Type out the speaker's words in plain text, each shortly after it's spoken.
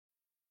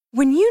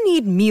When you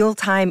need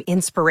mealtime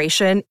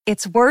inspiration,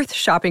 it's worth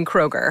shopping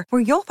Kroger,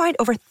 where you'll find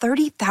over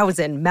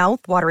 30,000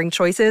 mouth-watering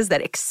choices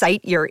that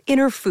excite your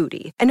inner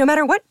foodie. And no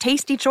matter what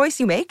tasty choice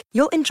you make,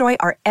 you'll enjoy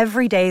our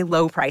everyday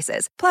low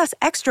prices, plus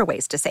extra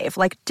ways to save,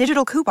 like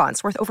digital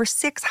coupons worth over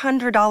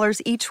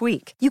 $600 each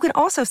week. You can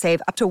also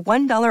save up to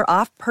 $1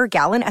 off per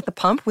gallon at the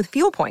pump with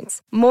fuel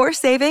points. More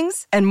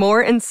savings and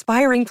more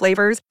inspiring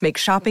flavors make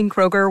shopping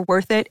Kroger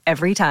worth it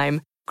every time.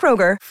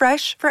 Kroger,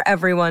 fresh for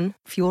everyone.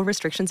 Fuel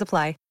restrictions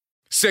apply.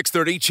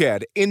 630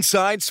 CHED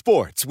Inside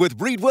Sports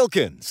with Reed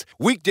Wilkins.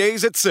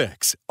 Weekdays at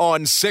 6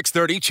 on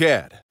 630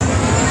 CHED.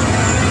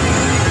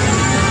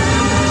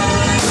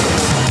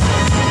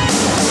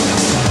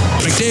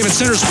 McDavid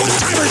centers,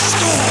 one-timer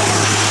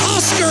score!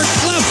 Oscar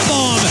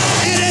Klefbom,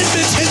 and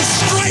Edmonton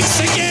strikes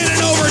again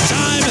in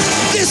overtime.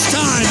 This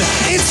time,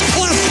 it's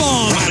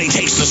Klefbom. Riley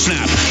takes the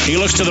snap. He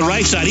looks to the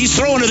right side. He's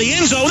throwing to the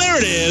end zone. There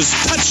it is.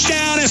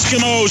 Touchdown,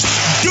 Eskimos.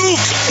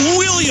 Duke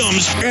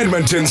Williams.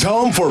 Edmonton's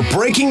home for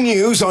breaking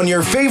news on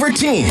your favorite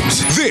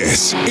teams.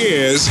 This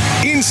is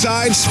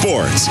Inside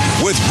Sports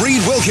with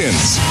Reed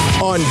Wilkins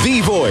on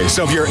the voice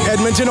of your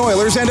Edmonton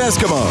Oilers and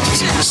Eskimos.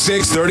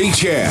 630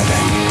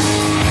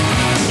 CHED.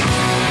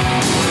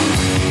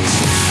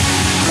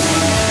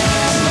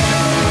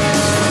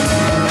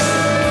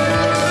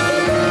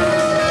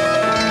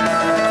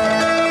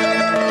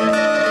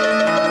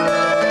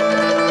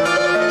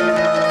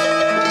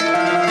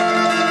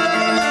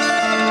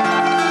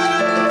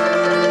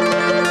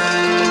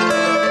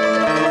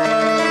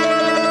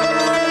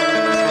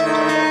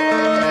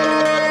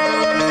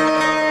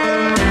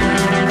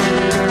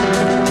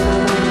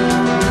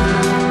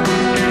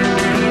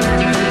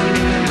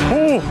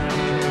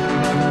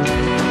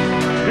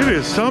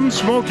 Some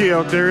smoky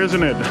out there,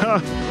 isn't it?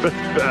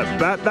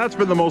 That's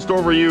been the most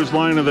overused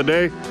line of the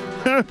day.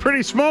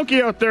 Pretty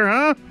smoky out there,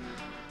 huh?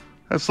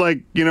 That's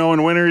like,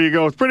 in winter you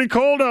go, it's pretty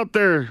cold out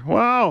there.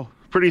 Wow.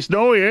 Pretty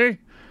snowy, eh?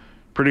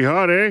 Pretty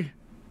hot, eh?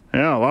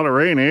 Yeah, a lot of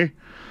rain, eh?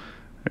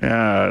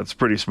 Yeah, it's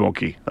pretty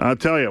smoky. I'll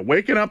tell you,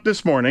 waking up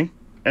this morning,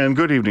 and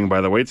good evening,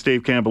 by the way. It's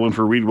Dave Campbell in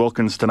for Reed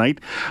Wilkins tonight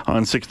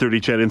on 630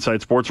 CHED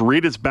Inside Sports.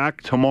 Reed is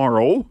back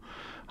tomorrow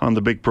on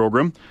the big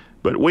program.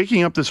 But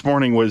waking up this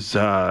morning was,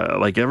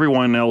 like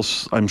everyone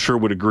else I'm sure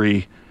would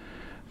agree,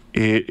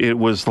 it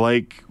was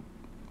like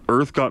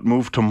Earth got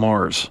moved to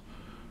Mars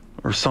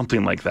or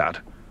something like that.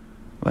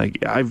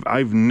 Like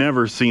I've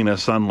never seen a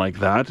sun like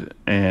that,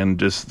 and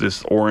just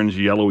this orange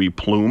yellowy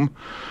plume.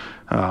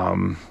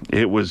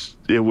 It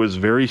was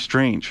very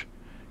strange.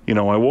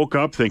 I woke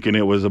up thinking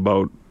it was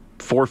about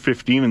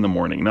 4:15 in the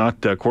morning,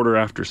 not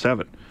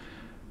 7:15.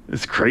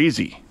 It's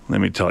crazy, let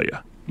me tell you.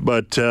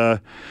 But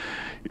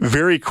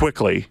very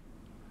quickly,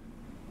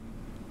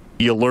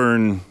 you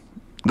learn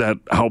that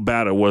how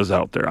bad it was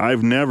out there.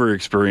 I've never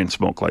experienced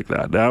smoke like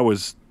that. That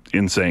was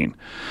insane.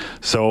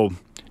 So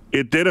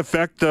it did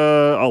affect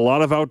a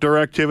lot of outdoor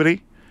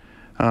activity.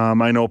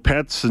 I know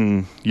pets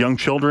and young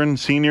children,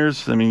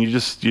 seniors. I mean, you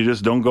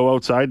just don't go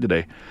outside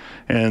today,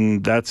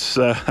 and that's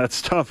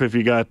tough if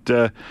you got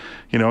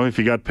if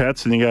you got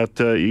pets and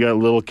you got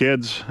little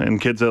kids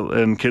and kids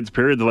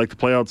period that like to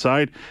play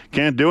outside.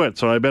 Can't do it.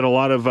 So I bet a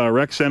lot of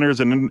rec centers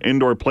and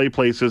indoor play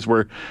places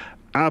were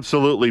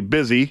absolutely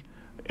busy.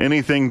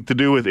 Anything to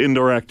do with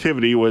indoor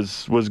activity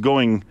was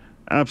going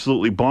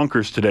absolutely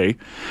bonkers today.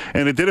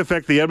 And it did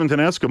affect the Edmonton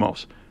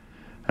Eskimos.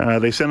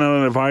 They sent out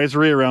an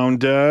advisory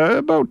around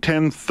about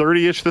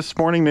 10:30-ish this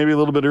morning, maybe a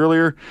little bit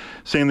earlier,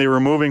 saying they were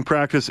moving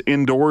practice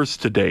indoors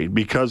today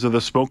because of the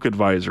smoke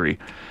advisory.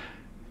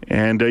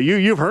 And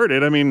you've heard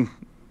it. I mean,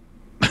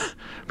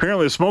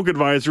 apparently the smoke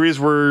advisories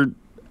were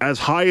as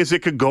high as it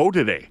could go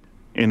today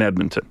in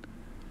Edmonton.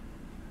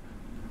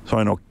 So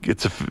I know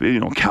it's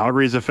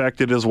Calgary's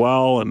affected as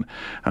well, and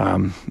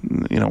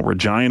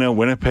Regina,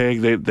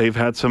 Winnipeg, they've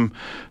had some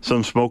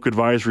smoke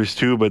advisories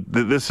too. But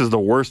this is the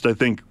worst I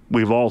think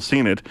we've all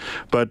seen it.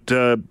 But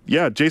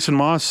Jason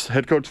Moss,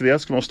 head coach of the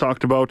Eskimos,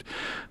 talked about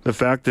the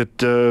fact that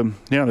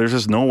there's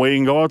just no way you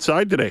can go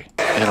outside today.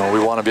 We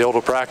want to be able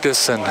to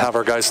practice and have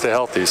our guys stay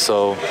healthy,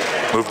 so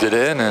moved it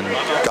in and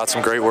got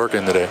some great work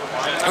in today.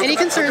 Any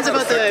concerns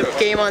about the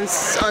game on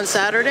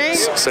Saturday?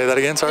 Say that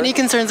again, sorry? Any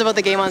concerns about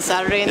the game on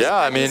Saturday? Yeah,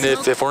 I mean,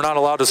 if we're not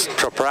allowed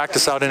to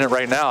practice out in it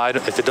right now,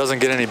 if it doesn't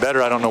get any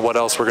better, I don't know what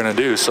else we're going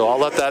to do. So I'll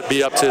let that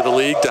be up to the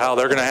league to how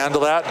they're going to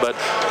handle that, but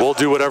we'll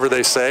do whatever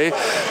they say.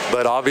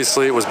 But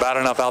obviously it was bad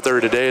enough out there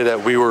today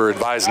that we were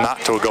advised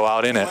not to go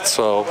out in it.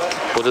 So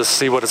we'll just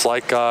see what it's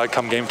like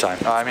come game time.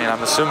 I mean,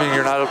 I'm assuming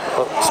you're not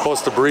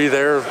supposed to breathe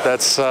air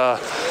that's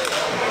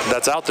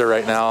out there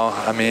right now.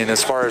 I mean,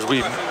 as far as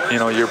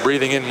you're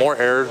breathing in more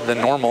air than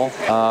normal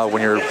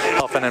when you're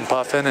huffing and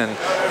puffing and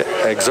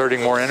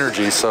exerting more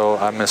energy. So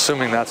I'm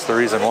assuming that's the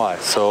reason why.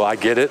 So I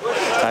get it.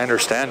 I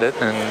understand it.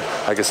 And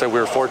like I said, we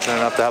were fortunate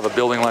enough to have a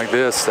building like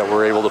this that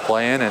we're able to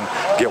play in and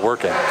get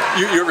working.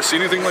 You ever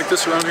seen anything like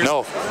this around here?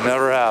 No,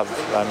 never have.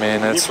 I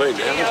mean, it's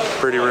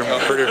pretty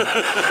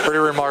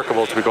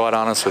remarkable, to be quite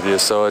honest with you.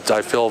 So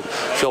I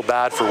feel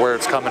bad for where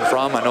it's coming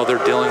from. I know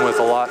they're dealing with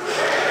a lot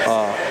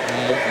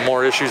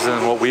more issues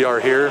than what we are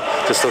here,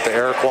 just with the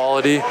air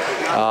quality.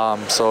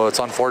 So it's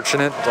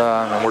unfortunate,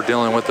 and we're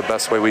dealing with it the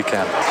best way we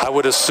can. I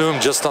would assume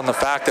just on the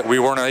fact that we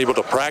weren't able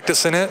to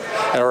practice in it,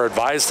 or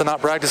advised to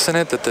not practice in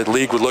it, that the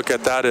league would look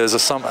at that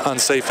as some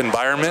unsafe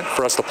environment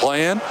for us to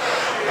play in.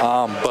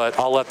 But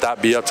I'll let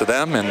that be up to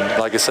them. And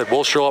like I said,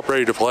 we'll show up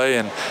ready to play.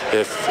 And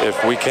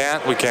if we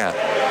can't, we can't.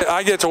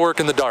 I get to work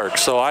in the dark,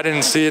 so I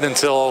didn't see it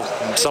until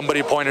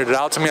somebody pointed it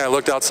out to me. I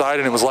looked outside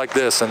and it was like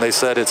this, and they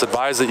said it's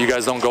advised that you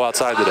guys don't go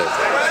outside today.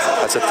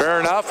 I said, fair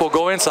enough, we'll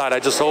go inside. I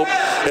just hope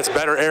it's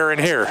better air in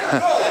here.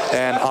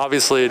 And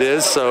obviously it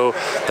is, so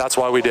that's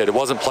why we did. It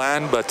wasn't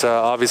planned, but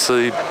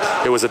obviously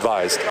it was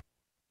advised.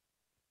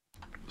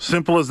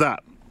 Simple as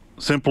that.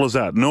 Simple as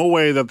that. No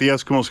way that the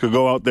Eskimos could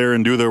go out there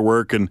and do their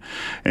work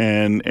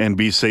and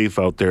be safe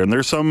out there. And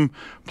there's some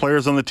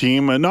players on the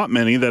team, not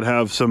many, that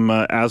have some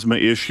asthma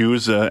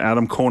issues.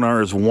 Adam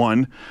Konar is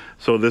one,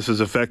 so this has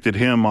affected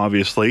him,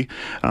 obviously,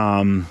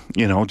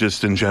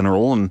 just in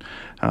general. And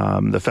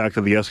the fact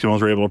that the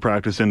Eskimos were able to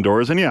practice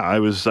indoors. And yeah, I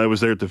was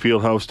there at the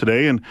field house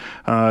today, and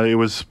it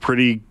was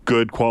pretty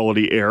good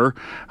quality air.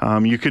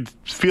 You could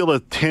feel a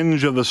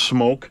tinge of the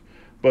smoke,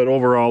 but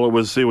overall it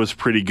was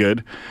pretty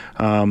good,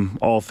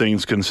 all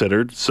things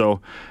considered.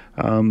 So,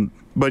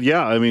 but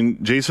yeah, I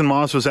mean, Jason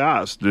Maas was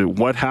asked,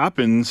 what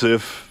happens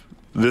if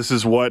this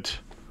is what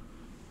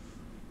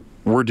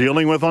we're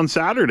dealing with on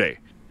Saturday?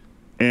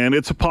 And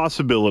it's a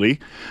possibility,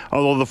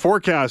 although the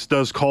forecast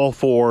does call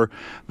for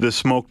the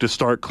smoke to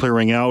start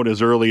clearing out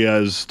as early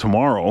as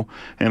tomorrow,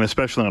 and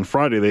especially on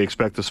Friday they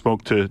expect the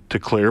smoke to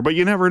clear, but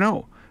you never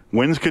know.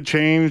 Winds could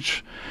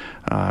change,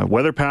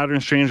 weather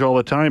patterns change all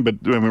the time, but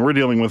I mean we're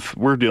dealing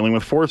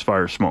with forest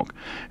fire smoke.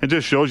 It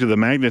just shows you the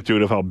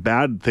magnitude of how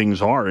bad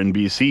things are in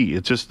BC.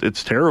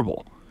 It's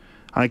terrible.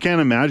 I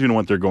can't imagine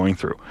what they're going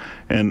through.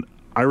 And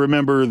I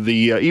remember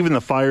even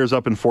the fires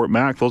up in Fort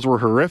Mac; those were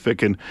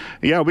horrific. And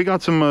yeah, we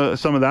got some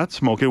of that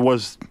smoke. It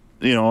was,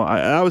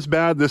 that was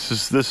bad. This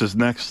is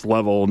next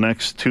level,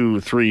 next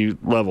 2-3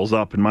 levels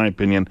up, in my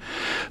opinion.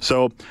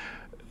 So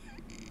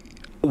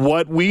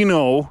what we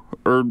know,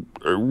 or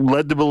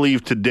led to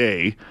believe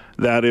today,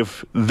 that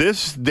if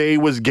this day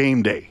was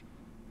game day,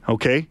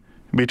 okay,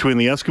 between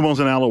the Eskimos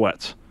and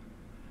Alouettes,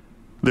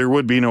 there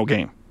would be no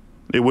game.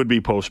 It would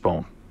be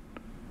postponed.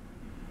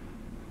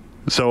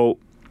 So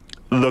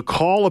the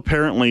call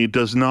apparently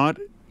does not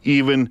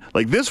even,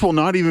 this will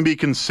not even be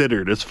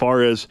considered as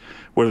far as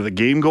whether the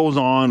game goes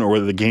on or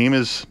whether the game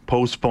is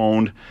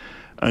postponed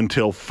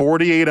until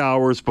 48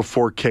 hours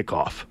before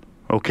kickoff,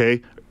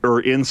 okay,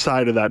 or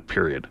inside of that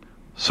period.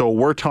 So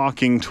we're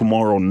talking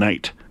tomorrow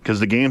night, because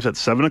the game's at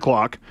 7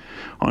 o'clock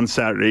on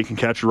Saturday. You can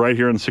catch it right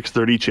here on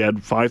 6:30 CHED.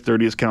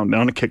 5:30 is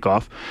countdown to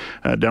kickoff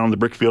down the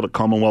brick field at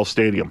Commonwealth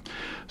Stadium.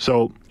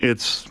 So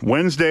it's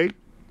Wednesday.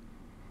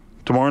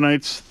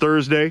 Tomorrow's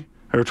Thursday.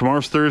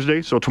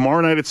 So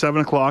tomorrow night at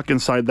 7 o'clock,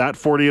 inside that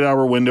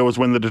 48-hour window, is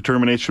when the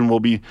determination will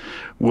be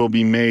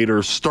made,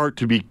 or start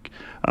to be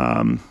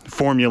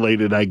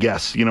formulated, I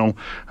guess,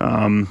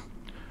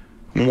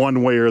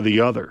 one way or the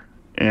other.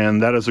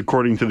 And that is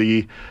according to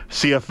the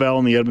CFL,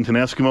 and the Edmonton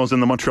Eskimos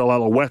and the Montreal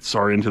Alouettes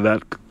are into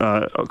that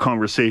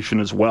conversation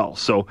as well.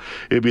 So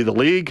it'd be the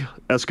league,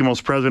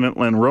 Eskimos president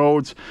Len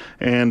Rhodes,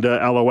 and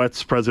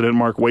Alouettes president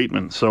Mark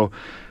Waitman. So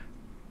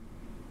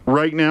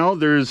right now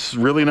there's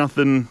really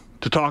nothing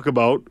to talk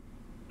about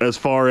as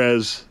far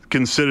as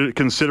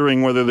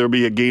considering whether there'll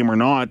be a game or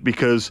not,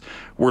 because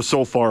we're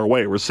so far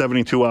away. We're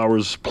 72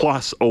 hours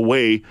plus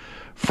away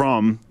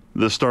from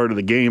the start of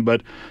the game.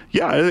 But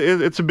yeah,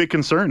 it's a big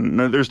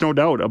concern. There's no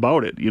doubt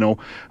about it.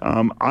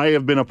 I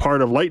have been a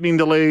part of lightning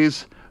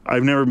delays.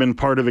 I've never been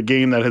part of a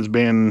game that has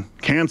been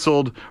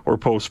canceled or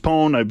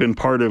postponed. I've been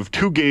part of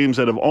 2 games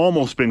that have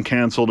almost been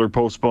canceled or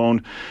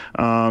postponed.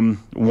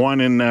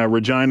 One in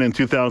Regina in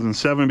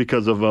 2007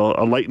 because of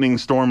a lightning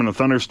storm and a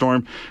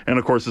thunderstorm. And,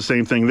 of course, the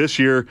same thing this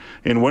year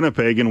in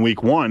Winnipeg in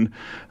Week 1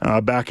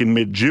 back in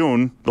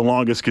mid-June, the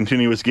longest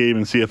continuous game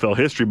in CFL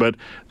history. But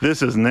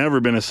this has never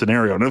been a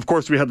scenario. And, of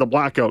course, we had the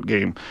blackout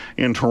game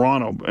in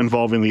Toronto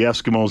involving the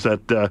Eskimos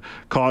that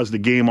caused the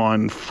game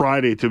on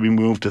Friday to be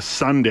moved to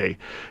Sunday.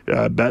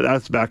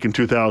 That's back in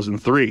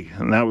 2003,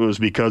 and that was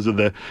because of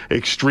the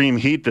extreme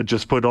heat that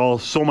just put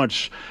so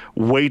much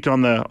weight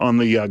on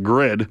the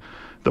grid,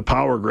 the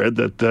power grid,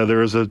 that there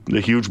was a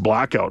huge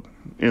blackout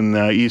in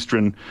the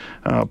eastern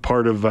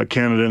part of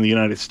Canada and the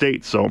United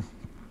States. So,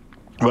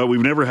 but we've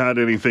never had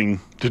anything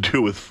to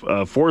do with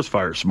forest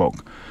fire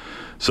smoke.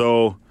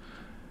 So,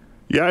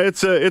 yeah,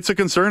 it's a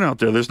concern out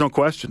there. There's no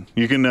question.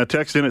 You can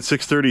text in at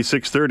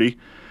 630.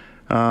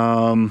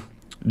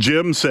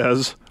 Jim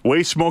says,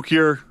 way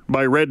smokier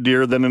by Red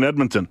Deer than in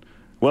Edmonton.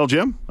 Well,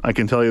 Jim, I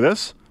can tell you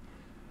this.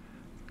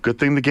 Good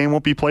thing the game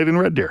won't be played in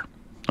Red Deer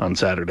on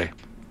Saturday.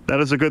 That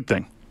is a good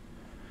thing.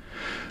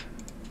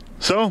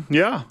 So,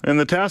 yeah, and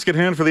the task at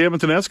hand for the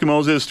Edmonton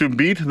Eskimos is to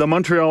beat the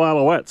Montreal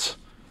Alouettes.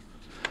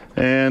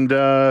 And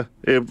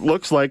it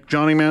looks like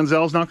Johnny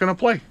Manziel's not going to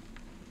play.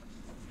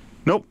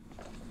 Nope.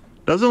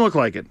 Doesn't look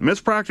like it.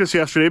 Missed practice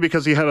yesterday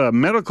because he had a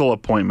medical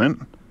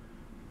appointment.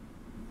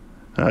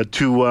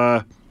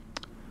 to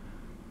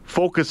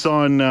focus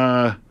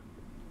on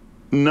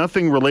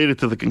nothing related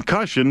to the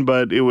concussion,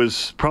 but it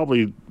was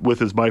probably with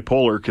his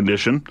bipolar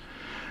condition,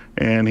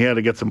 and he had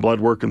to get some blood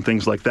work and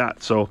things like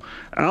that. So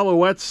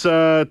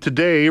Alouettes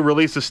today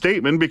released a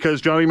statement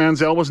because Johnny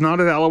Manziel was not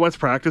at Alouettes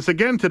practice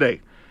again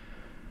today.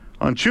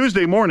 On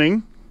Tuesday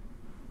morning,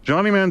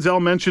 Johnny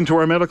Manziel mentioned to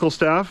our medical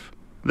staff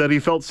that he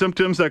felt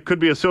symptoms that could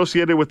be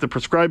associated with the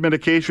prescribed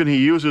medication he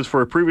uses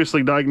for a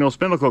previously diagnosed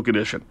medical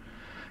condition.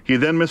 He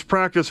then missed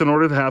practice in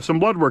order to have some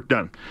blood work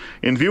done.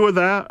 In view of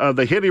that,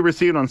 the hit he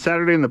received on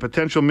Saturday and the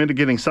potential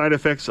mitigating side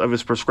effects of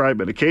his prescribed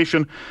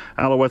medication,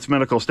 Alouettes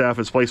medical staff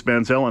has placed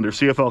Manziel under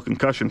CFL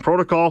concussion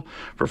protocol.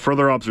 For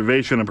further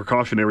observation and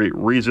precautionary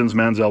reasons,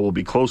 Manziel will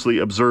be closely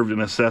observed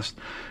and assessed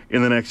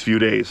in the next few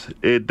days.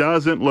 It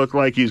doesn't look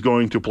like he's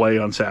going to play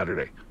on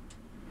Saturday,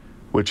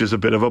 which is a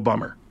bit of a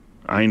bummer.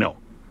 I know.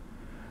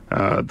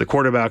 The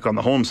quarterback on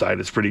the home side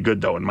is pretty good,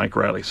 though, in Mike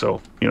Riley.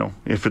 So,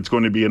 if it's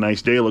going to be a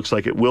nice day, it looks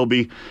like it will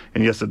be.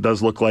 And yes, it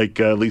does look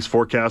like, at least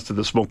forecasted,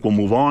 the smoke will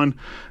move on.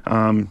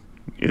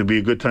 It'll be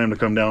a good time to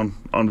come down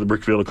onto the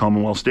Brickfield of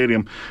Commonwealth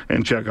Stadium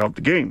and check out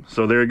the game.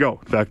 So there you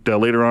go. In fact,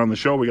 later on in the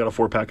show, we got a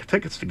 4-pack of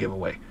tickets to give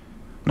away.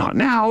 Not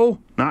now,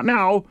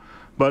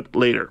 but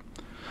later.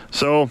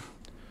 So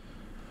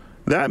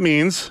that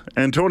means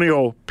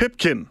Antonio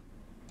Pipkin.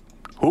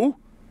 Who?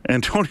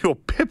 Antonio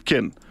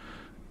Pipkin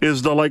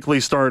is the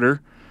likely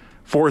starter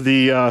for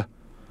the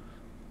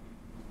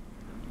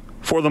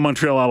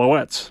Montreal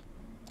Alouettes.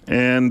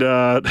 And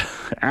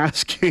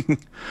asking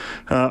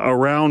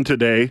around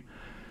today,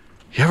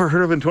 you ever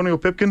heard of Antonio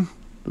Pipkin?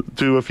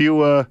 To a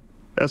few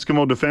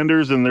Eskimo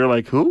defenders, and they're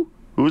like, who?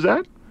 Who's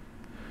that?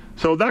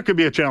 So that could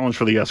be a challenge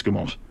for the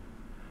Eskimos.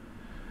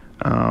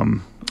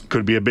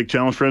 Could be a big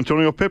challenge for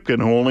Antonio Pipkin,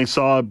 who only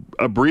saw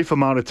a brief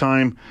amount of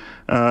time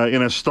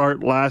in a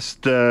start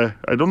last, I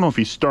don't know if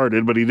he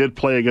started, but he did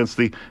play against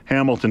the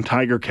Hamilton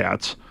Tiger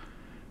Cats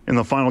in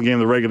the final game of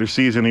the regular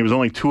season. He was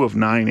only 2 of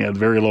 9. He had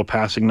very low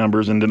passing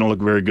numbers and didn't look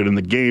very good in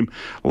the game.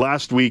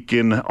 Last week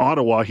in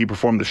Ottawa, he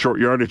performed the short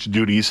yardage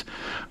duties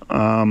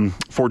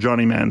for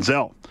Johnny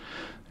Manziel.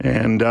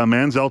 And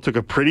Manziel took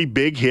a pretty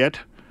big hit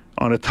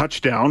on a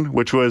touchdown,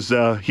 which was,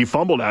 he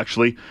fumbled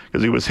actually,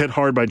 because he was hit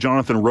hard by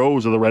Jonathan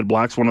Rose of the Red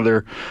Blacks, one of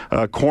their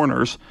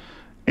corners.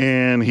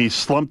 And he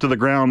slumped to the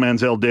ground,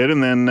 Manziel did,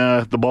 and then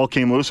the ball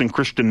came loose, and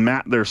Christian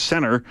Matt, their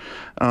center,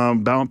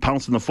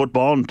 pounced in the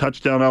football and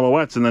touchdown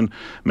Alouettes. And then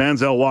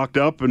Manziel walked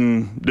up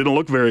and didn't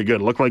look very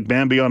good. It looked like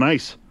Bambi on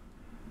ice.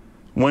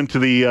 Went to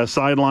the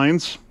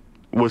sidelines,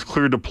 was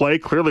cleared to play.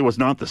 Clearly was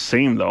not the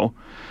same, though.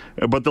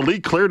 But the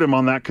league cleared him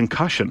on that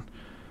concussion.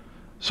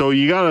 So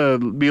you got to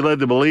be led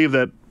to believe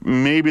that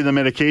maybe the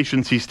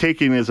medications he's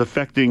taking is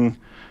affecting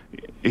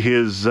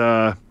his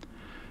head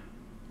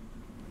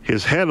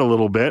a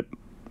little bit,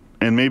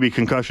 and maybe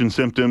concussion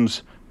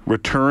symptoms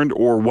returned,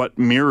 or what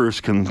mirrors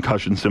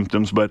concussion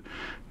symptoms. But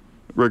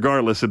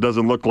regardless, it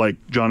doesn't look like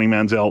Johnny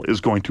Manziel is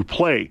going to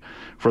play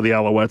for the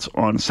Alouettes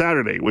on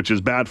Saturday, which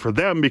is bad for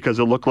them because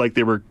it looked like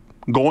they were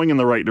going in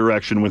the right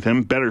direction with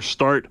him. Better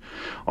start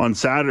on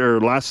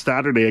last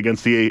Saturday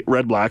against the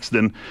Red Blacks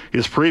than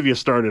his previous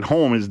start at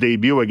home, his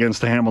debut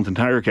against the Hamilton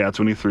Tiger Cats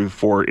when he threw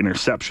 4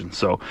 interceptions.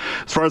 So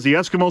as far as the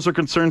Eskimos are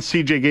concerned,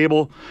 CJ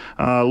Gable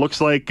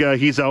looks like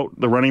he's out.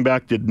 The running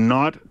back did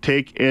not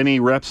take any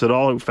reps at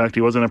all. In fact,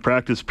 he wasn't in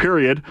practice,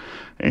 period.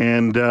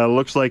 And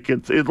looks like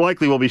it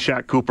likely will be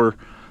Shaq Cooper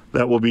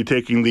that will be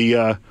taking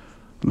the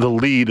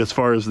lead as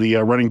far as the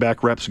running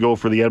back reps go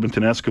for the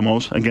Edmonton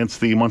Eskimos against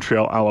the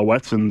Montreal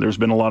Alouettes. And there's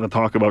been a lot of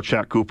talk about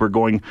Shaq Cooper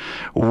going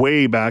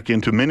way back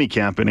into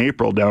minicamp in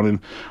April down in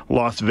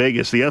Las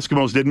Vegas. The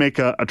Eskimos did make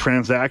a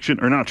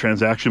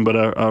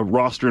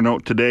roster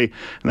note today,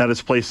 and that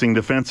is placing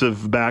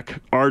defensive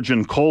back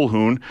Arjun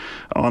Colquhoun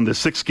on the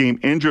 6-game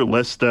injured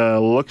list.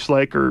 Looks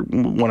like, or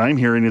what I'm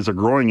hearing, is a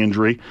groin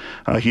injury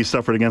he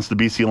suffered against the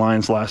BC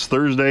Lions last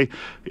Thursday.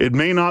 It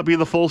may not be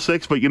the full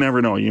 6, but you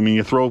never know.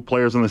 You throw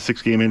players on the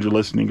 6-game injured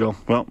list and you go,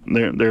 well,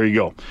 there you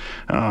go.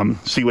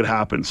 See what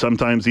happens.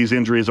 Sometimes these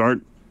injuries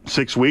aren't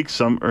 6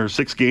 weeks, or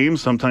 6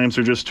 games. Sometimes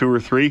they're just 2 or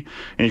 3,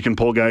 and you can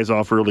pull guys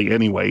off early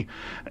anyway.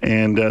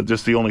 And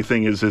just the only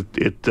thing is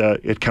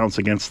it counts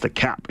against the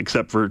cap,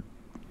 except for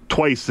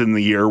twice in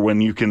the year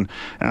when you can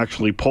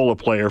actually pull a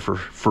player for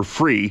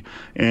free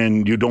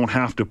and you don't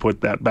have to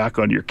put that back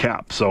on your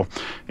cap. So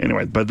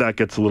anyway, but that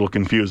gets a little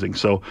confusing.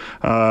 So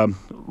a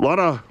lot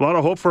of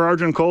hope for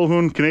Arjun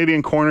Colquhoun,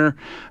 Canadian corner,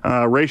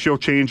 ratio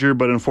changer,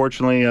 but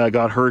unfortunately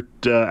got hurt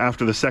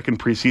after the second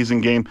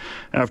preseason game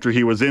after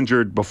he was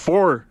injured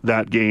before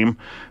that game,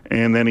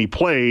 and then he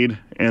played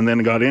and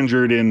then got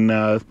injured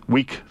in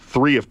week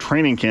 3 of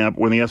training camp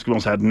when the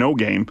Eskimos had no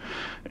game,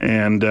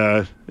 and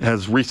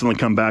has recently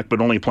come back,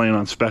 but only playing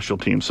on special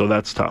teams, so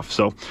that's tough.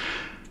 So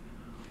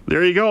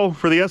there you go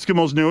for the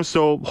Eskimos news.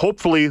 So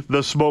hopefully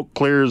the smoke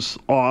clears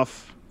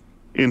off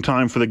in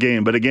time for the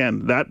game. But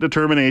again, that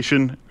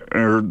determination,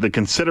 or the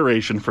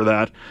consideration for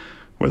that,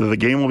 Whether the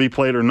game will be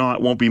played or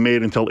not won't be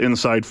made until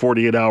inside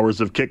 48 hours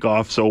of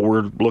kickoff. So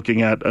we're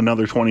looking at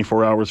another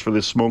 24 hours for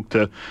this smoke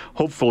to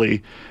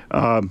hopefully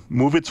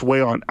move its way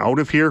on out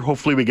of here.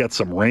 Hopefully we get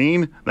some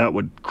rain. That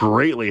would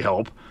greatly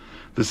help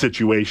the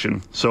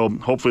situation. So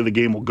hopefully the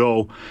game will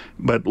go.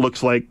 But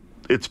looks like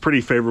it's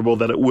pretty favorable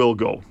that it will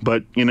go,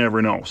 but you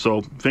never know.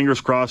 So fingers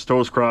crossed,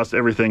 toes crossed,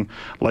 everything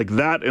like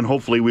that, and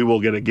hopefully we will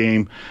get a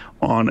game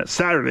on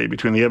Saturday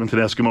between the Edmonton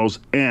Eskimos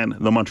and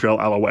the Montreal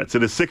Alouettes.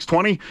 It is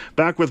 6:20.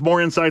 Back with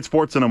more Inside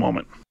Sports in a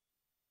moment.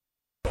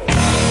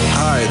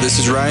 Hi, this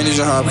is Ryan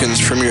Nugent-Hopkins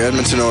from your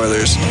Edmonton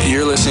Oilers.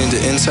 You're listening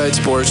to Inside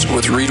Sports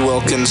with Reed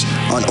Wilkins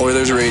on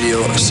Oilers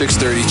Radio,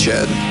 630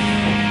 CHED.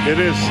 It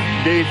is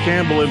Dave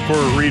Campbell in for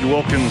Reed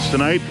Wilkins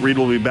tonight. Reed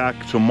will be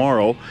back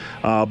tomorrow.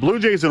 Blue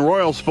Jays and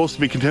Royals supposed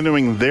to be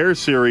continuing their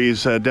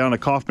series down at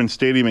Kauffman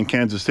Stadium in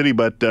Kansas City,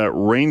 but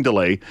rain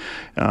delay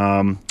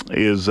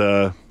is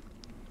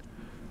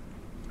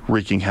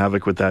wreaking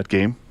havoc with that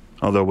game.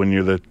 Although when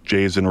you're the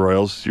Jays and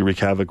Royals, you wreak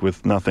havoc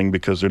with nothing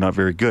because they're not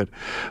very good.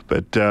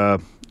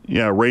 But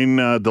rain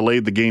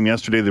delayed the game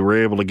yesterday. They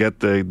were able to get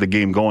the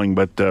game going,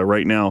 but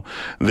right now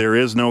there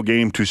is no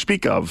game to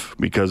speak of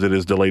because it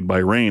is delayed by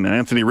rain.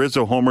 Anthony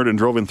Rizzo homered and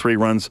drove in 3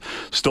 runs,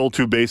 stole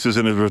 2 bases,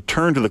 and his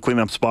return to the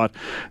cleanup spot.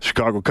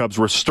 Chicago Cubs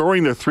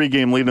restoring their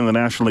 3-game lead in the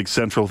National League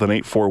Central with an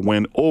 8-4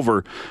 win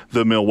over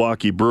the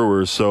Milwaukee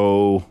Brewers.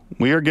 So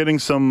we are getting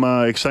some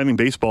exciting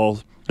baseball.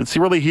 It's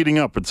really heating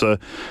up. It's a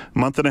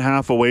month and a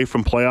half away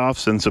from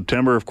playoffs. In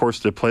September, of course,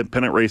 the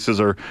pennant races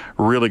are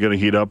really going to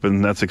heat up,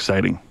 and that's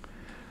exciting.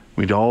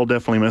 We'd all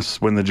definitely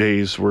miss when the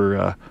Jays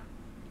were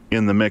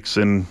in the mix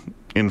and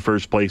in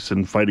first place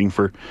and fighting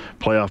for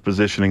playoff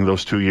positioning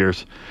those 2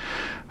 years.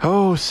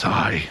 Oh,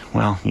 sigh.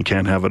 Well, you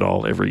can't have it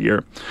all every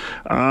year.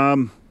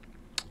 You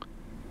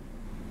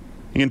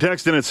can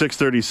text in at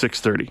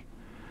 630.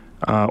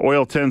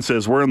 Oil 10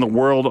 says, where in the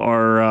world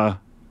are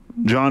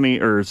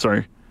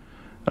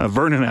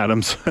Vernon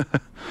Adams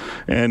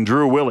and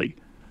Drew Willie?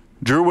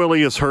 Drew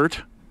Willie is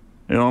hurt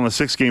and on the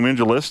 6-game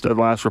injured list at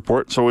last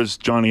report. So is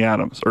Johnny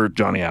Adams.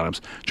 Johnny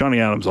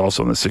Adams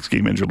also on the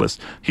 6-game injured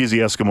list. He's one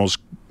of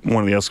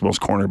the Eskimos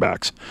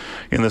cornerbacks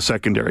in the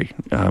secondary.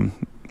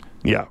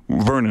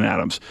 Vernon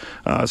Adams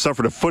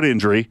suffered a foot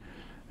injury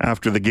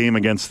after the game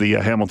against the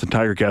Hamilton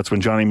Tiger Cats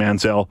when Johnny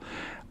Manziel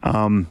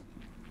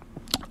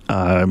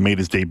made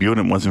his debut, and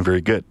it wasn't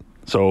very good.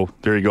 So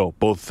there you go.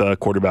 Both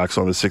quarterbacks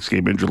on the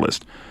 6-game injured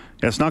list.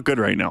 Yeah, it's not good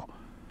right now.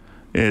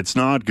 It's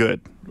not good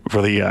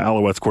for the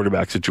Alouettes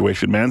quarterback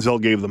situation. Manziel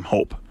gave them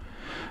hope.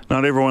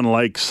 Not everyone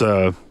likes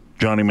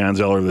Johnny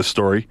Manziel or this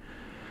story.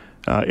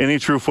 Any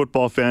true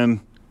football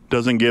fan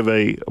doesn't give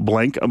a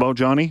blank about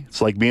Johnny.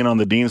 It's like being on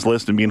the dean's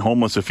list and being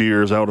homeless a few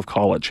years out of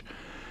college.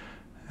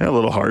 A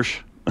little harsh.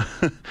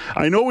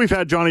 I know we've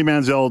had Johnny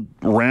Manziel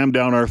rammed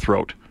down our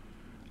throat.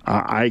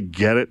 I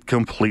get it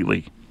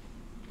completely.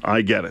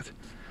 I get it.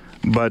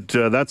 But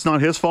that's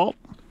not his fault.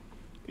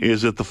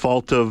 Is it the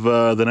fault of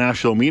the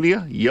national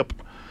media? Yep.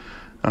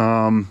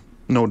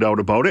 No doubt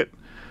about it.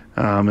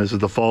 Is it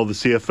the fault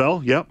of the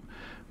CFL? Yep.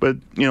 But,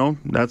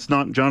 that's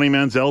not Johnny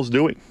Manziel's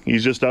doing.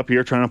 He's just up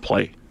here trying to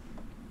play.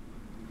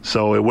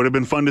 So it would have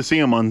been fun to see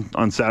him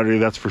on Saturday,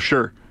 that's for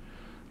sure.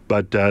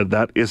 But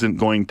that isn't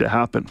going to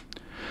happen.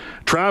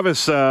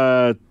 Travis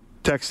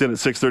texted at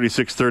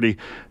 630.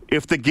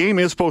 If the game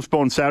is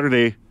postponed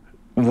Saturday,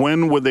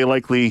 when would they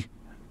likely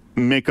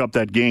make up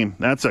that game?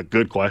 That's a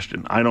good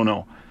question. I don't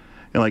know.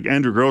 And like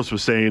Andrew Gross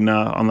was saying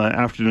on the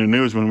afternoon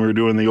news when we were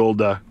doing the old,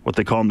 what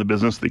they call in the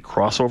business, the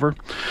crossover.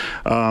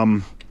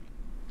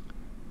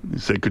 He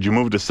said, could you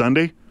move to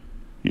Sunday?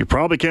 You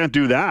probably can't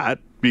do that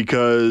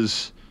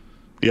because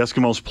the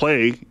Eskimos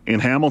play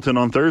in Hamilton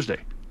on Thursday.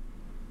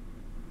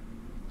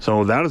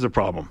 So that is a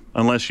problem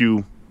unless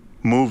you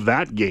move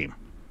that game.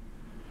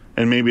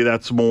 And maybe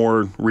that's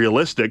more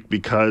realistic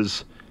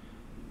because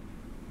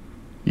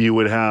you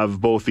would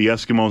have both the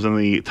Eskimos and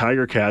the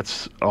Tiger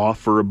Cats off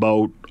for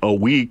about a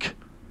week,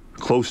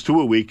 close to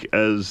a week,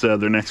 as their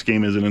next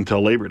game isn't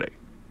until Labor Day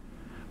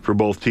for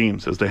both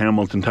teams. As the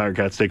Hamilton Tiger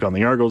Cats take on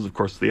the Argos, of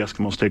course, the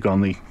Eskimos take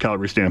on the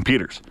Calgary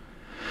Stampeders.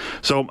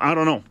 So, I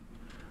don't know.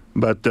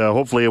 But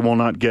hopefully it will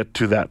not get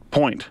to that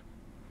point.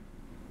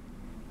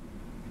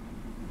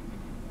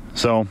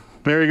 So,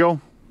 there you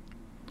go.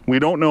 We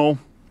don't know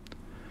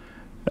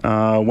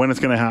when it's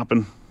going to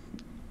happen.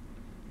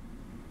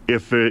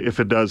 If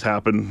it does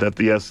happen, that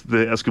the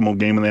Eskimo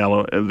game and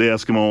the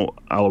Eskimo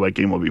Alouette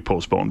game will be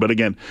postponed. But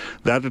again,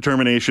 that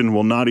determination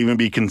will not even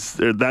be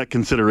that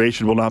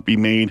consideration will not be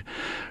made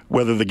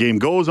whether the game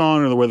goes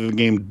on or whether the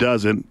game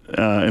doesn't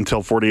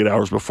until 48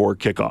 hours before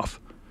kickoff,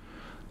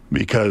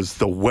 because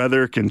the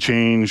weather can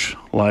change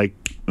like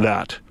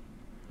that.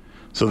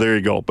 So there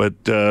you go, but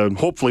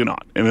hopefully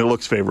not, and it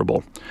looks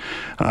favorable.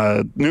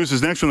 News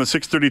is next from the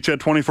 630 CHED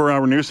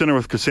 24-hour News Center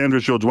with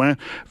Cassandra Jodoin.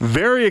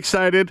 Very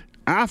excited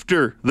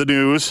after the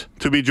news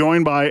to be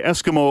joined by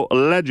Eskimo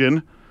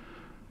legend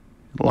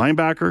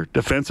linebacker,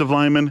 defensive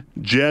lineman,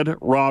 Jed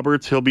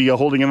Roberts. He'll be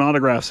holding an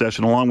autograph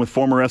session along with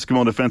former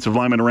Eskimo defensive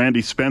lineman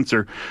Randy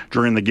Spencer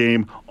during the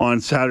game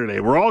on Saturday.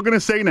 We're all going to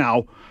say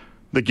now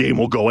the game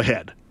will go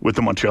ahead with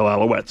the Montreal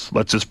Alouettes.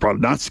 Let's just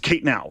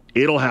prognosticate now.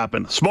 It'll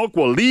happen. Smoke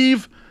will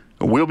leave,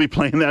 and we'll be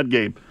playing that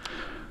game.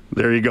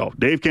 There you go.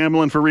 Dave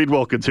Campbell in for Reed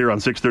Wilkins here on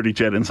 630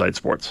 CHED Inside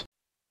Sports.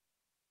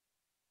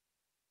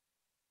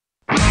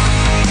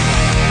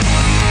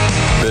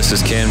 This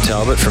is Cam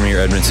Talbot from your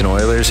Edmonton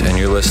Oilers, and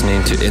you're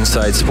listening to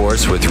Inside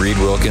Sports with Reed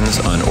Wilkins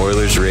on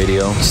Oilers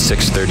Radio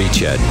 630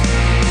 CHED.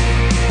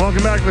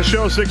 Welcome back to the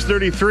show,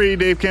 6:33.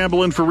 Dave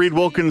Campbell in for Reed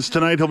Wilkins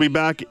tonight. He'll be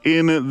back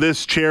in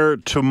this chair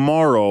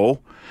tomorrow.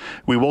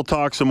 We will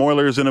talk some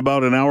Oilers in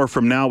about an hour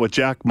from now with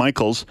Jack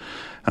Michaels.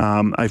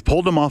 I've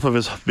pulled him off of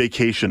his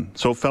vacation,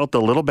 so it felt a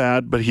little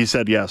bad, but he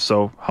said yes.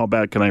 So how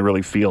bad can I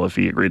really feel if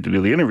he agreed to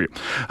do the interview?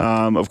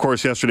 Of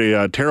course,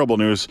 yesterday, terrible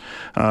news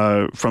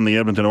from the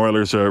Edmonton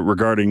Oilers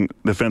regarding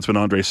defenseman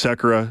Andre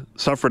Sekera.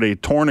 Suffered a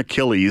torn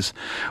Achilles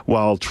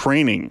while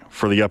training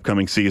for the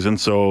upcoming season,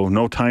 so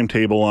no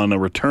timetable on a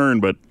return,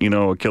 but,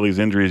 Achilles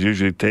injuries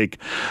usually take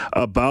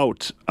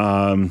about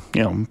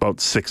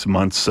 6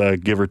 months,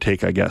 give or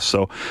take, I guess.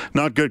 So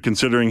not good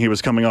considering he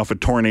was coming off a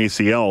torn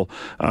ACL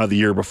the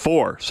year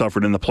before.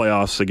 Suffered in the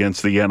playoffs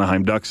against the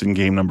Anaheim Ducks in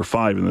game number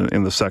 5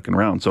 in the second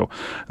round. So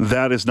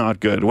that is not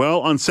good.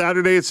 Well, on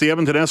Saturday, it's the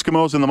Edmonton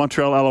Eskimos and the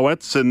Montreal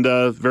Alouettes, and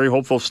very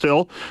hopeful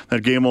still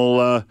that game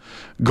will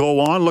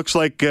go on. Looks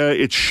like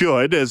it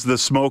should, as the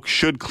smoke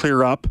should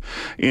clear up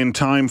in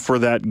time for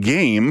that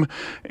game.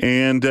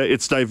 And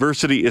it's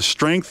Diversity is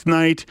Strength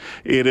night.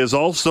 It is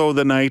also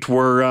the night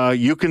where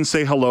you can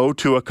say hello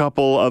to a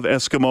couple of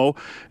Eskimo,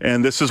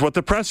 and this is what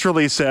the press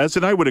release says,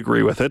 and I would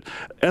agree with it.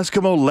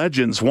 Eskimo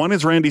legends. One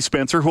is Randy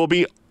Spencer, who will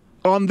be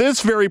on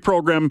this very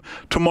program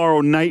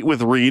tomorrow night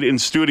with Reed in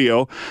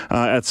studio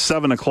at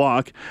 7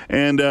 o'clock.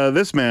 And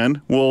this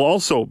man will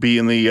also be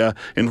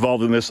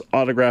involved in this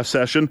autograph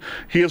session.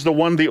 He is the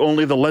one, the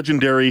only, the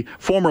legendary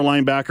former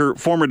linebacker,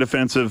 former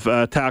defensive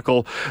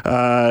tackle.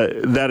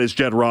 That is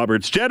Jed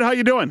Roberts. Jed, how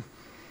you doing?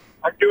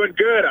 I'm doing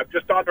good. I'm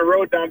just on the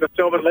road down to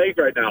Sylvan Lake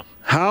right now.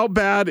 How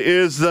bad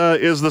is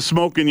the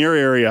smoke in your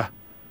area?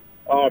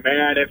 Oh,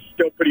 man, it's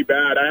still pretty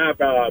bad. I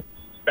have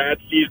bad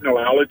seasonal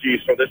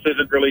allergies, so this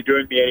isn't really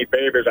doing me any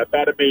favors. I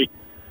thought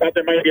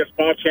there might be a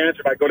small chance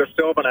if I go to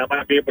Sylvan, I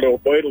might be able to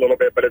avoid a little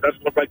bit, but it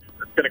doesn't look like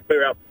it's going to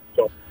clear up.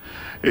 So,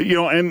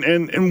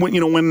 and when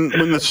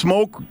the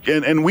smoke,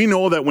 and we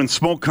know that when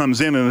smoke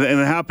comes in, and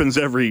it happens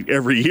every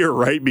year,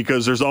 right?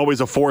 Because there's always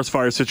a forest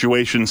fire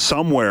situation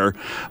somewhere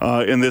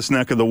in this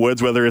neck of the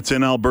woods, whether it's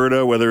in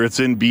Alberta, whether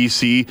it's in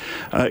BC.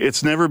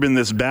 It's never been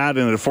this bad,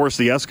 and it forced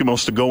the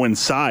Eskimos to go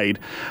inside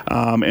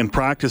and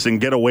practice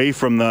and get away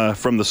from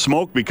the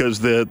smoke,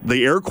 because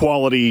the air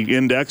quality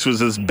index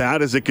was as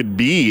bad as it could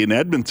be in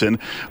Edmonton.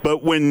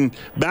 But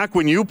back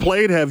when you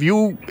played, have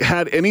you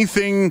had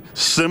anything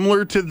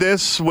similar to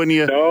this when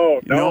you?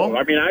 No.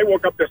 I mean, I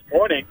woke up this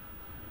morning,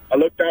 I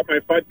looked out my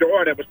front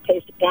door, and it was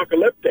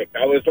post-apocalyptic.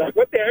 I was like,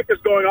 what the heck is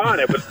going on?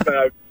 It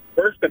was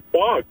worse than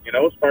fog,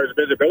 as far as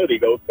visibility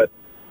goes. But,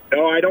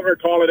 no, I don't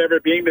recall it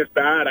ever being this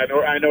bad.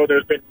 I know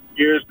there's been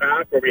years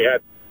past where we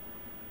had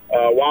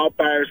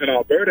wildfires in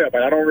Alberta,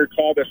 but I don't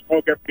recall the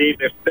smoke ever being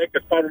this thick.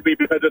 It's probably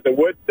because of the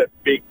wood that's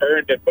being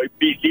burned, and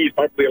BC is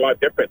probably a lot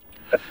different.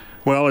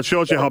 Well, it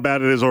shows you how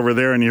bad it is over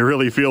there, and you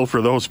really feel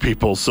for those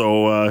people.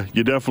 So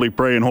you definitely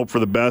pray and hope for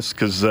the best,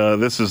 because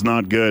this is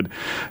not good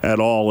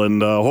at all.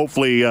 And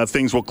hopefully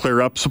things will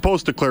clear up.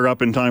 Supposed to clear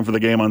up in time for the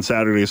game on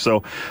Saturday.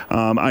 So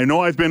I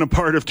know I've been a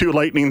part of 2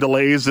 lightning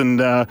delays, and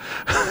and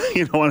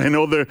I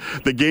know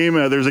the game.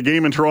 There's a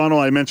game in Toronto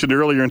I mentioned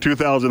earlier in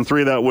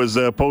 2003 that was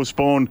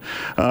postponed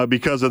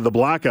because of the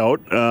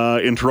blackout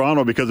in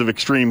Toronto because of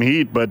extreme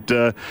heat. But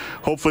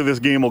hopefully this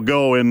game will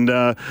go. And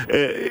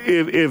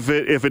if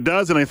it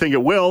does, and I think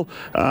it will,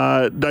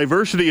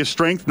 Diversity is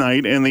Strength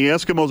night, and the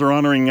Eskimos are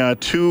honoring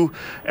 2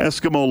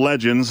 Eskimo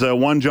legends.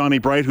 One, Johnny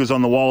Bright, who's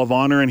on the Wall of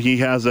Honor, and he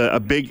has a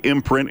big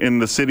imprint in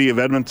the city of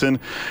Edmonton.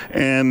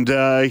 And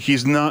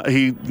he's not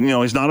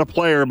a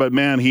player, but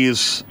man, he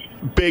is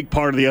big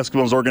part of the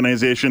Eskimos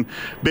organization,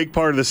 big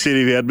part of the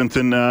city of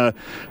Edmonton.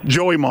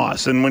 Joey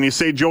Moss, and when you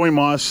say Joey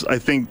Moss, I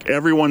think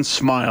everyone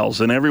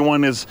smiles, and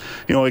everyone is,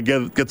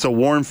 gets a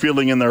warm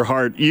feeling in their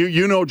heart.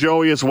 You know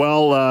Joey as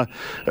well.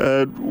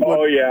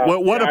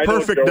 What a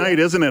perfect night,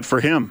 isn't it,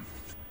 for him?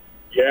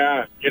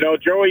 Yeah,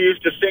 Joey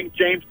used to sing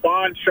James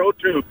Bond show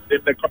tunes in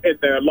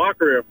the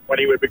locker room when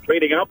he would be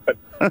cleaning up, and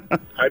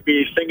I'd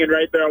be singing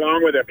right there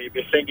along with him. He'd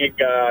be singing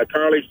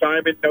Carly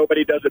Simon,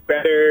 Nobody Does It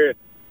Better.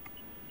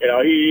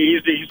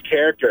 He's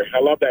character. I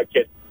love that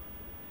kid.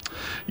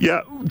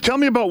 Yeah, tell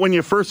me about when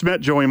you first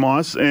met Joey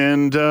Moss,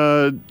 and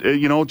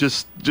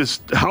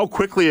just how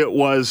quickly it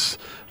was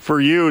for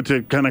you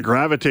to kind of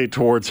gravitate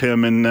towards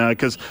him, and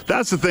because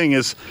that's the thing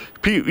is,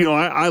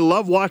 I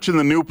love watching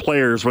the new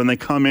players when they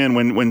come in.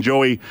 When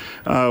Joey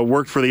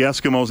worked for the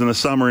Eskimos in the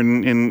summer,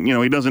 and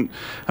he doesn't,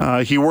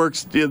 he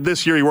works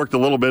this year. He worked a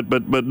little bit,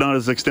 but not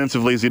as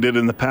extensively as he did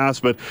in the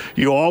past. But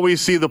you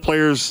always see the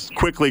players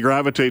quickly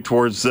gravitate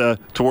towards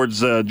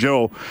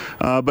Joe.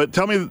 But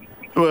tell me,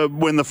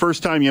 when the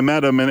first time you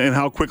met him, and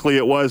how quickly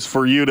it was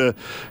for you to,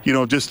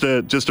 just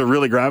to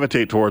really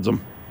gravitate towards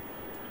him.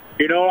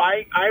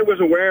 I was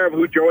aware of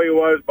who Joey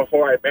was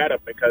before I met him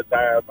because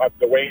of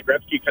the Wayne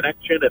Gretzky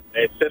connection, and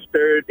his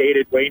sister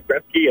dated Wayne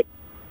Gretzky, and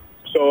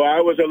so I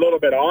was a little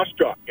bit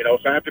awestruck.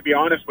 So I have to be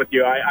honest with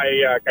you.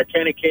 I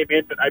kind of came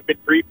in, but I've been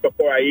briefed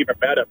before I even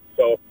met him.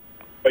 So,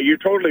 but you're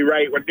totally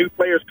right. When new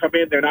players come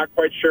in, they're not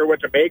quite sure what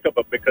to make of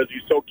him because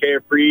he's so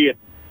carefree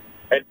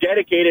and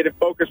dedicated and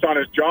focused on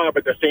his job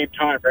at the same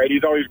time, right?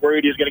 He's always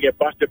worried he's going to get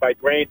busted by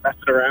Dwayne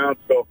messing around.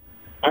 So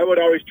I would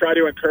always try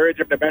to encourage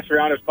him to mess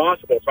around as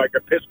possible so I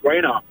could piss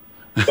Dwayne off.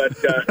 But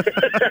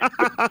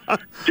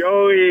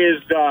Joey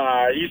is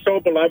he's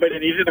so beloved,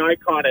 and he's an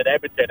icon in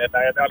Edmonton. And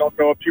I don't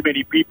know of too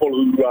many people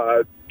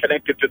who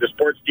connected to the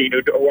sports team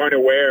who aren't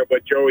aware of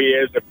what Joey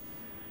is and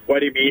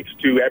what he means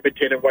to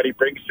Edmonton and what he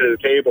brings to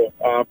the table.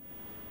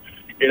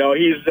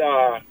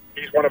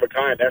 He's one of a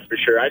kind, that's for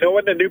sure. I know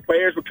when the new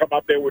players would come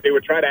up, they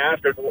would try to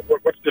ask us,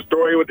 what's the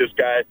story with this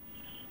guy?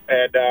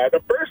 And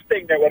the first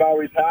thing that would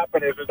always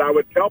happen is I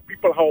would tell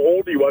people how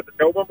old he was, and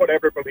no one would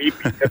ever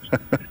believe me.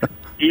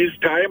 He's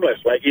timeless.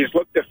 Like, he's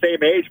looked the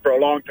same age for a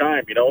long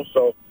time,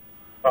 So,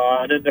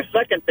 and then the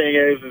second thing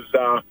is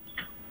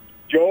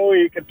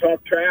Joey can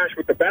talk trash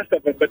with the best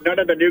of them, but none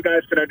of the new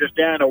guys can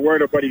understand a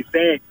word of what he's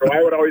saying, so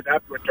I would always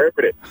have to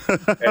interpret it.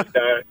 And,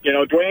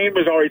 Dwayne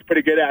was always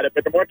pretty good at it,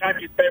 but the more time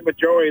you spend with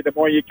Joey, the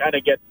more you kind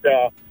of get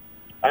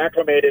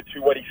acclimated to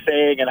what he's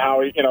saying and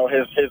how,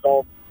 his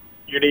own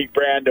unique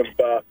brand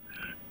of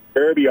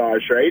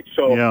verbiage, right?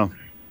 So, yeah.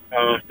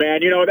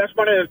 Man, that's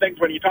one of the things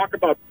when you talk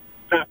about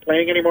not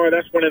playing anymore,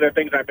 that's one of the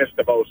things I miss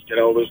the most,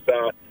 was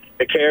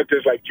the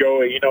characters like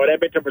Joey. And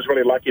Edmonton was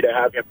really lucky to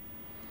have him.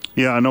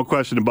 Yeah, no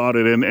question about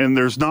it. And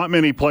there's not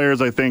many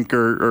players, I think,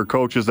 or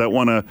coaches that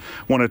want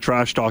a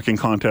trash talking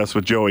contest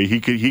with Joey. He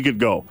could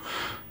go.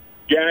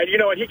 Yeah,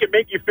 and he can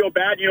make you feel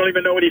bad. You don't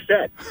even know what he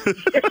said.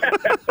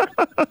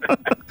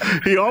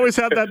 He always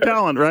had that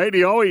talent, right?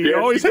 He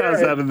always has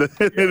that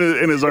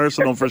in his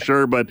arsenal for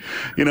sure. But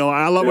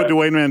I love what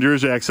Dwayne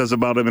Mandurjak says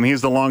about him, and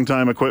he's the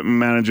longtime equipment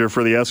manager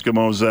for the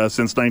Eskimos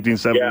since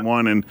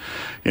 1971. Yeah.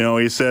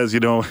 And he says,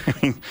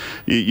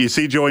 you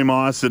see Joey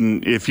Moss,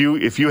 and if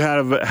you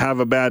have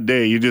a bad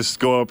day, you just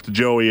go up to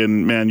Joey,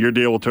 and man, your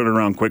day will turn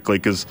around quickly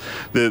because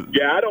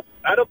I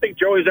don't think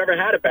Joey's ever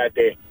had a bad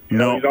day.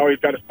 No. He's always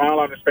got a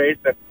smile on his face,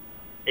 and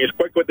he's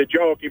quick with the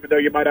joke, even though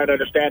you might not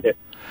understand it.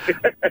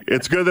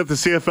 It's good that the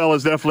CFL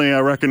is definitely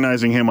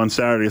recognizing him on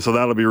Saturday, so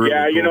that'll be really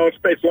cool.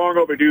 It's long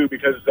overdue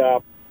because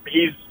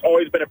he's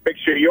always been a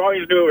fixture. You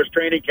always knew it was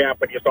training camp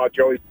when you saw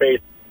Joey's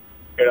face,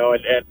 he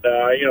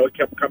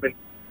kept coming,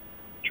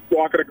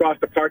 walking across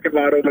the parking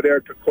lot over there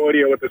to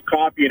Concordia with his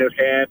coffee in his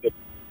hand. And,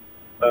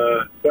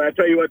 but I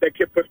tell you what, that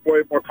kid puts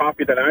more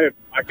coffee than I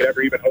could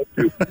ever even hope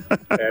to.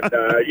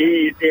 And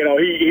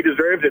he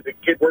deserves it. The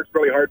kid works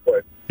really hard for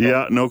it.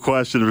 Yeah, no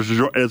question.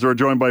 As we're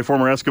joined by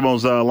former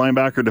Eskimos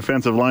linebacker,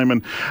 defensive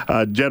lineman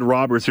Jed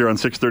Roberts here on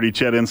 630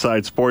 CHED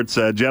Inside Sports.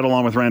 Jed,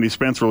 along with Randy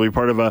Spencer, will be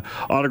part of an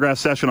autograph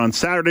session on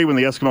Saturday when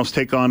the Eskimos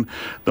take on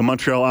the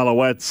Montreal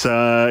Alouettes.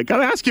 Got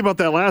to ask you about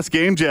that last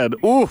game, Jed.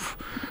 Oof.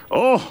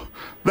 Oh,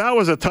 that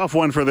was a tough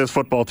one for this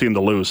football team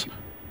to lose.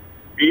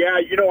 Yeah,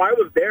 I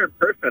was there in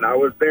person. I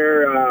was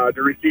there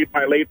to receive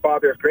my late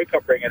father's Grey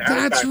Cup ring.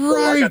 That's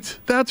right.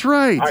 That's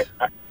right.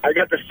 I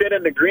got to sit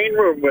in the green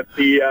room with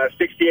the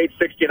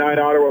 68-69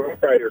 Ottawa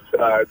Riders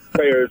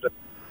players. And,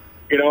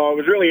 it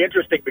was really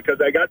interesting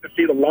because I got to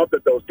see the love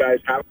that those guys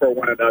have for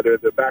one another,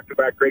 the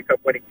back-to-back Grey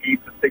Cup winning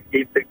teams in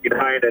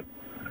 68-69. And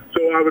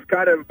so I was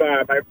kind of,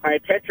 my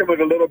attention was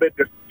a little bit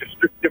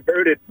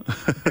diverted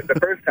in the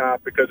first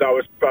half because I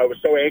was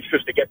so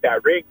anxious to get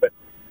that ring. But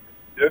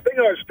the thing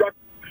I was struck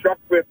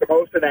with the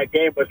most in that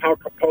game was how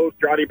composed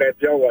Johnny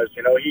Manziel was.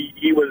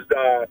 He was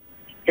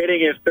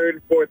hitting his third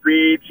and fourth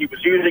reads. He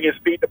was using his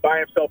feet to buy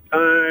himself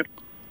time.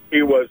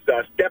 He was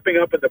stepping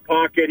up in the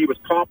pocket. He was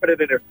confident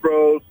in his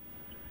throws.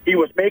 He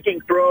was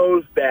making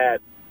throws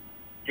that,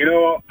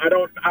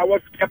 I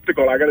was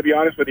skeptical. I got to be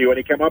honest with you. When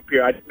he came up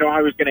here, I didn't know how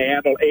he was going to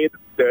handle A,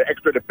 the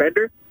extra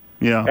defender,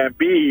 and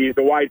B,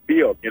 the wide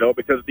field.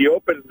 Because the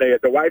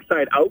wide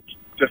side out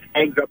just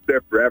hangs up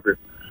there forever.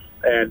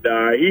 And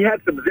he had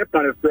some zip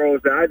on his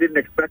throws, and I didn't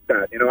expect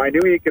that. I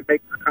knew he could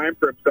make time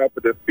for himself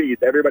with his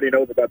feet. Everybody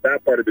knows about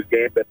that part of his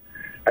game, but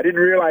I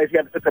didn't realize he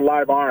had such a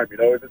live arm.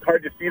 It's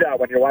hard to see that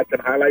when you're watching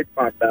highlights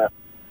on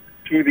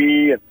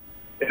TV, and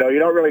you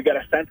don't really get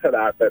a sense of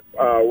that. But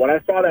when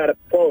I saw that up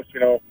close,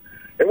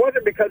 it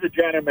wasn't because of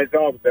Johnny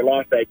Manziel that they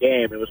lost that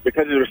game. It was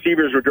because the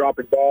receivers were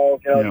dropping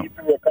balls. You know, he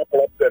threw a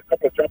couple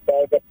of jump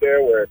balls up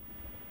there where,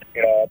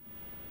 you know,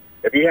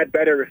 if he had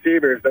better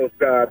receivers,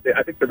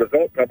 I think the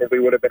result probably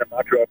would have been a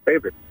Montreal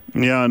favorite.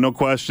 Yeah, no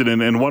question.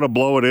 And what a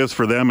blow it is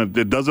for them.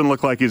 It doesn't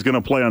look like he's going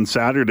to play on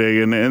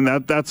Saturday, and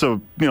that's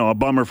a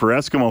bummer for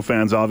Eskimo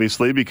fans,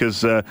 obviously,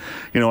 because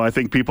I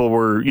think people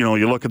were,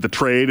 you look at the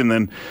trade, and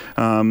then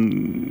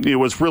it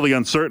was really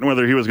uncertain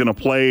whether he was going to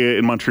play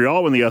in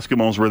Montreal when the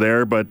Eskimos were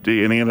there, and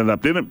he ended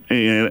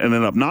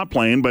up not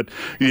playing. But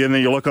then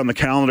you look on the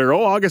calendar,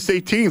 August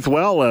 18th.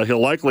 Well, he'll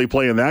likely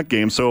play in that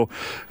game. So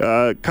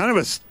kind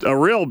of a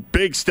real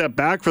big step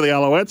back for the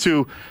Alouettes,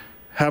 who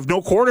have no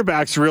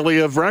quarterbacks really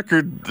of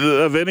record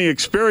of any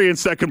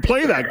experience that can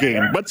play that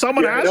game. But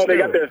someone has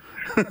to.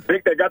 I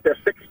think they got their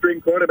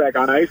sixth-string quarterback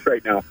on ice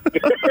right now.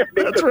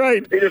 That's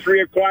right. They just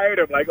reacquired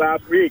him like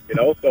last week,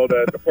 So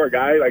the poor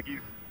guy, he's,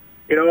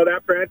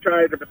 that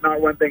franchise, if it's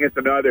not one thing, it's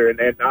another. And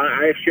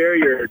I share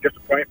your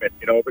disappointment,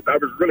 but I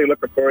was really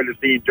looking forward to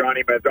seeing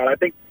Johnny Manziel. I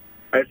think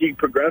as he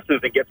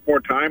progresses and gets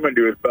more time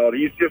under his belt,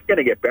 he's just going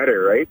to get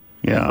better, right?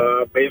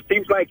 Yeah. It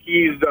seems like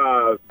he's,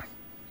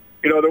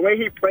 the way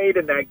he played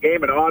in that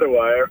game in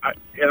Ottawa,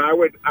 I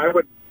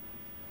would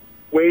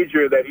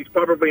wager that he's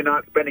probably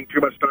not spending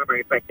too much time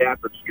on St.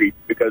 Catherine Street,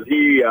 because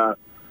he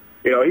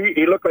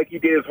looked like he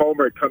did his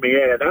homework coming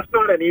in, and that's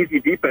not an easy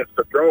defense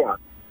to throw on.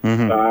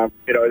 Mm-hmm.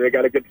 They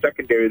got a good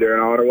secondary there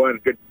in Ottawa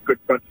and good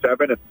front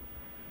seven.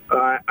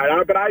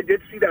 But I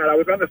did see that. I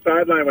was on the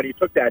sideline when he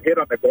took that hit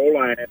on the goal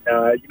line, and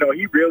I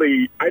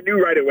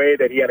knew right away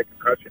that he had a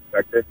concussion.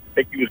 I didn't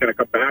think he was going to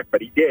come back,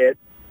 but he did.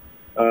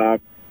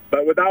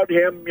 But without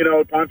him,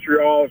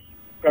 Montreal's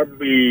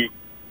probably,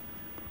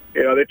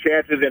 the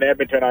chances in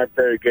Edmonton aren't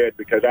very good,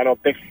 because I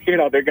don't think,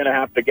 they're going to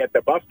have to get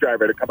the bus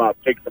driver to come out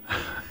and take some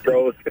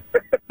throws.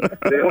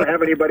 They don't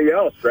have anybody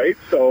else, right?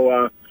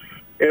 So,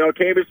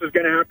 Kavis is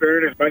going to have to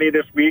earn his money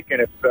this week, and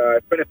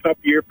it's been a tough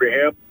year for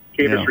him.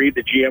 Kavis Reed,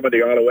 the GM of the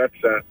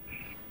Alouettes,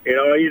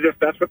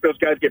 that's what those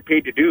guys get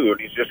paid to do, and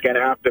he's just going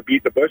to have to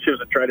beat the bushes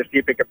and try to see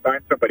if he can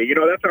find somebody.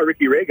 That's how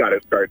Ricky Ray got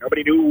his start.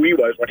 Nobody knew who he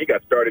was when he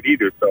got started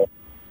either, so...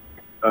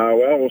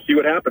 we'll see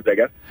what happens, I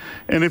guess.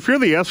 And if you're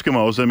the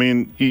Eskimos,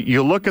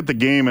 you look at the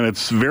game and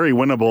it's very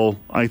winnable.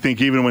 I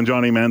think even when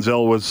Johnny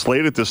Manziel was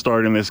slated to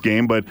start in this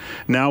game, but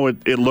now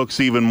it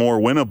looks even more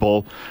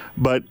winnable.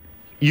 But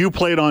you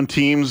played on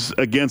teams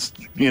against,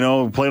 played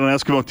on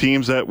Eskimo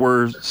teams that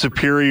were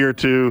superior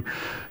to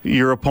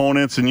your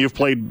opponents, and you've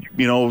played,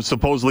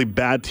 supposedly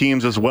bad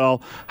teams as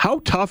well. How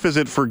tough is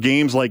it for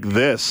games like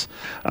this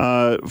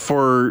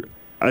for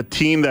a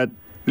team that,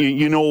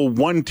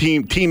 one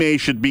team A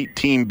should beat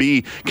team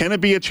B? Can it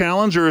be a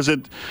challenge, or is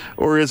it?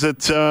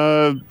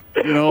 Oh,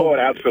 it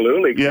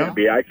absolutely can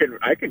be. I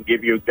can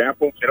give you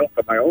examples,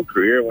 from my own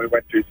career. When we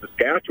went to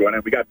Saskatchewan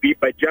and we got beat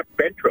by Jeff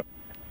Bentram.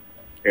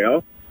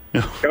 You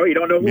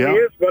don't know who he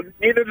is. Well,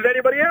 neither did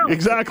anybody else.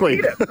 Exactly.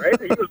 He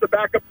was the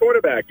backup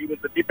quarterback. He was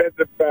the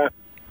defensive.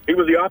 He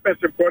was the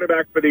offensive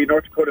quarterback for the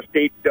North Dakota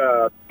State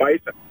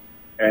Bison.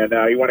 And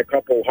he won a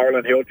couple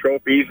Harlan Hill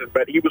trophies,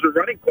 but he was a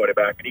running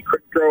quarterback, and he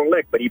couldn't throw a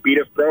lick, but he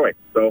beat us throwing.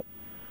 So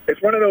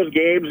it's one of those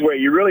games where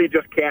you really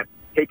just can't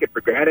take it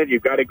for granted.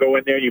 You've got to go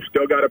in there, and you've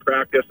still got to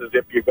practice as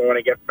if you're going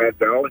against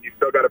Manziel, and you've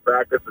still got to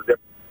practice as if,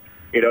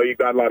 you've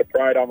got a lot of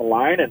pride on the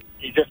line, and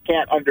you just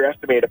can't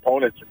underestimate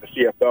opponents in the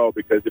CFL,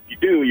 because if you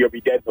do, you'll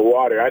be dead in the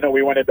water. I know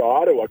we went into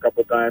Ottawa a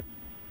couple times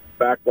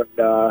back when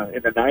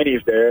in the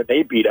 90s there, and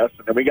they beat us,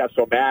 and then we got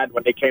so mad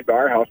when they came to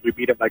our house, we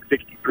beat them like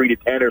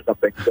 63-10 or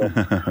something.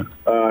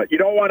 So you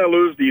don't want to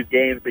lose these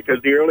games, because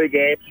the early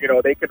games,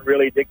 they can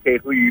really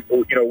dictate where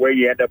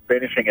you end up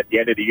finishing at the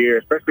end of the year,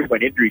 especially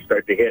when injuries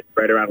start to hit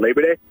right around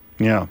Labor Day.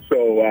 Yeah.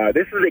 So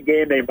this is a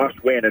game they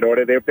must win in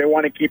order. If they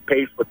want to keep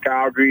pace with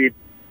Calgary,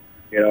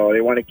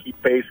 they want to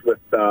keep pace with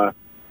the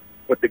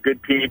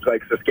good teams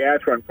like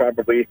Saskatchewan,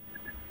 probably.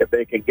 If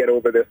they can get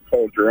over this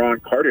whole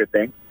Jerron Carter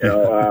thing,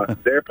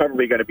 they're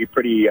probably going to be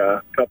pretty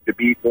tough to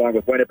beat, along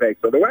with Winnipeg.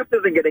 So the West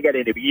isn't going to get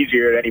any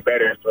easier, any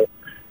better. So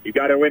you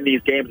got to win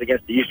these games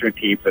against the Eastern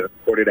teams in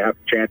order to have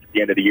a chance at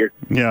the end of the year.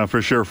 Yeah,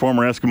 for sure.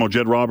 Former Eskimo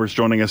Jed Roberts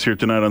joining us here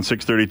tonight on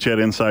 630 Ched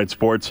Inside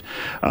Sports.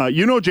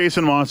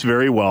 Jason Maas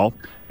very well.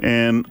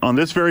 And on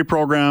this very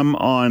program,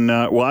 on the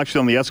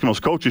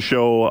Eskimos Coaches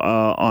Show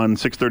on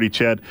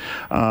 630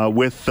 Ched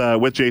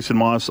with Jason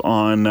Maas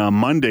on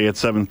Monday at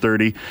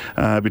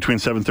 7:30, between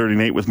 7:30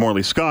 and 8 with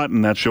Morley Scott,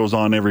 and that show's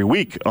on every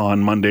week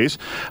on Mondays.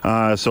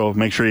 So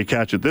make sure you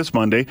catch it this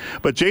Monday.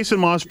 But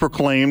Jason Maas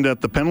proclaimed that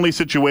the penalty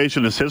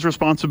situation is his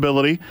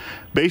responsibility.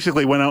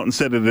 Basically went out and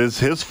said it is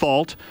his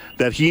fault,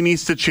 that he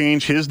needs to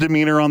change his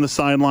demeanor on the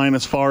sideline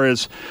as far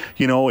as,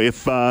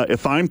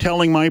 if I'm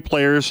telling my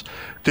players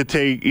to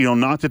take,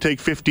 not to take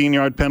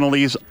 15-yard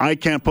penalties. I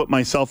can't put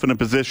myself in a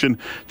position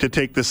to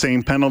take the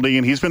same penalty.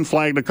 And he's been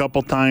flagged a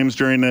couple times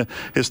during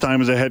his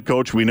time as a head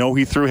coach. We know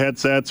he threw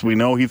headsets. We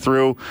know he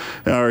threw,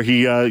 or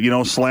he,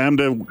 slammed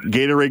a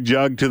Gatorade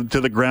jug to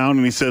the ground.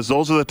 And he says,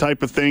 those are the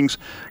type of things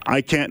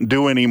I can't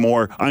do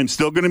anymore. I'm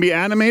still going to be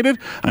animated.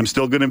 I'm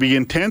still going to be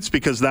intense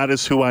because that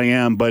is who I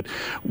am. But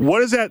what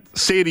does that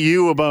say to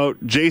you about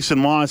Jason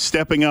Maas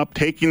stepping up,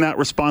 taking that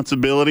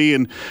responsibility,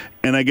 and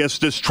I guess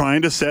just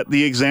trying to set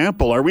the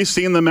example? Are we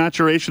seeing the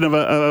maturation of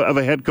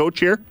a head coach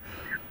here?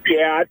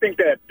 Yeah, I think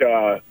that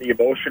the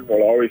emotion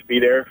will always be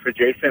there for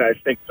Jason. I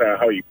think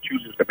how he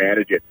chooses to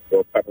manage it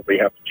will probably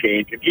have to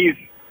change. And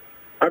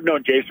I've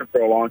known Jason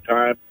for a long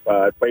time.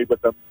 I played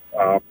with him,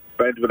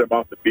 friends with him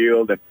off the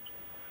field, and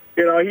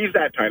he's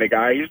that kind of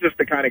guy. He's just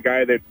the kind of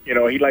guy that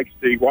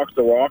he walks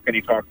the walk and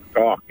he talks the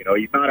talk.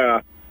 He's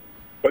not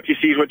what you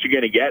see is what you're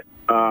going to get.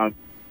 And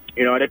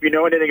if you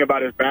know anything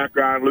about his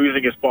background,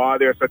 losing his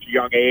father at such a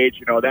young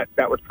age,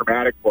 that was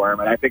traumatic for him.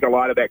 And I think a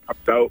lot of that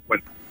comes out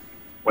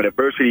when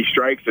adversity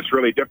strikes. It's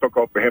really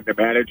difficult for him to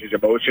manage his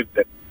emotions.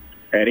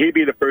 And he'd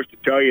be the first to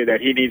tell you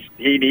that he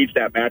needs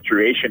that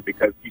maturation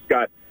because he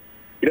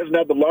doesn't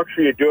have the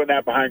luxury of doing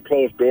that behind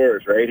closed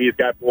doors, right? He's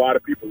got a lot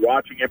of people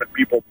watching him and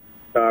people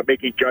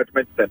making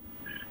judgments. And,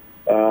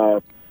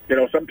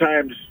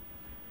 sometimes,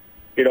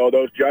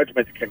 those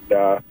judgments can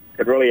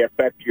really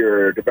affect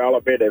your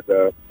development as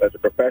a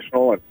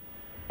professional, and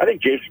I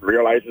think Jason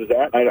realizes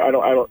that.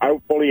 I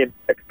fully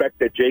expect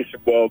that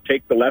Jason will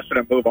take the lesson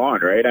and move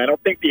on. Right? I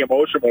don't think the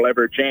emotion will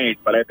ever change,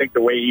 but I think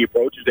the way he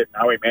approaches it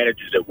and how he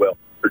manages it will,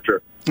 for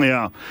sure.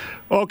 Yeah.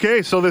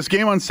 Okay, so this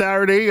game on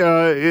Saturday,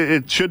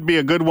 it should be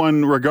a good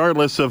one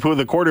regardless of who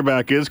the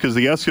quarterback is because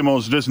the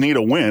Eskimos just need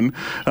a win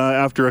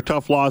after a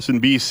tough loss in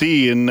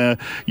BC. And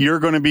you're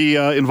going to be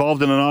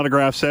involved in an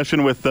autograph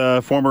session with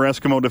former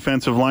Eskimo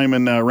defensive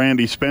lineman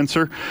Randy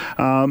Spencer.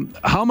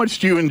 How much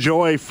do you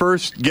enjoy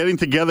first getting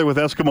together with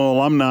Eskimo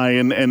alumni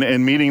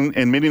and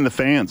meeting the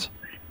fans?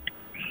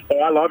 Oh,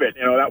 I love it.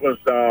 That was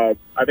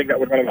I think that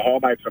was one of the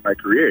hallmarks of my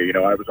career.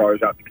 I was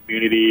always out in the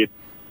community and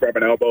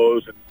grabbing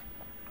elbows and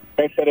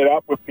I set it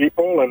up with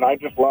people, and I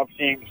just love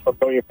seeing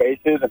familiar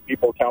faces and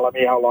people telling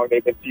me how long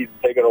they've been season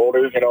ticket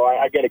holders.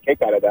 I get a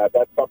kick out of that.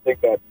 That's something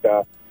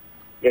that,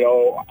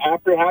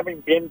 after having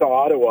been to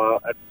Ottawa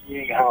and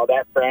seeing how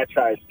that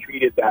franchise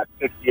treated that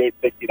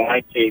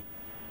 68-69 team,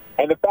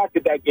 and the fact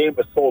that game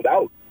was sold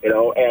out, and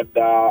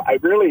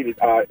it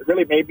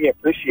really made me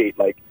appreciate,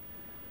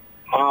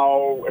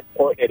 how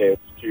important it is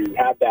to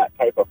have that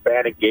type of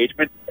fan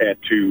engagement and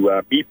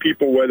to meet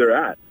people where they're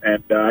at.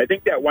 And I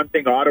think that one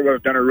thing Ottawa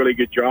has done a really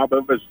good job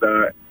of is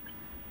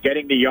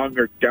getting the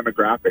younger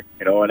demographic,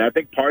 and I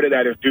think part of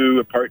that is due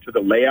in part to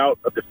the layout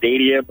of the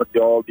stadium with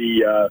all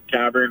the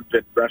taverns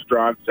and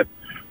restaurants and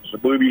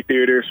some movie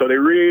theaters. So they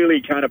really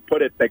kind of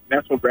put it,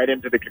 nestled right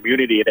into the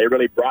community, and they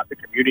really brought the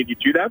community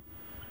to them.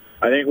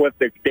 I think with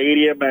the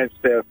stadium as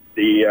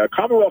the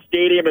Commonwealth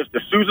Stadium is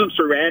the Susan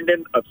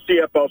Sarandon of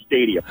CFL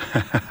Stadium.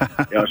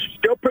 She's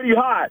still pretty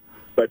hot,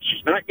 but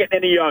she's not getting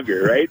any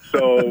younger, right?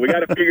 So we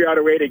got to figure out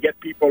a way to get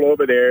people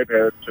over there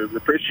to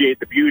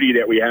appreciate the beauty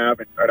that we have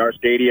at our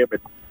stadium.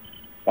 And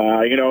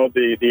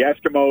the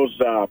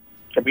Eskimos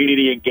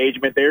community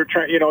engagement. They're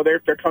trying.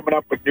 They're coming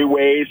up with new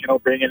ways.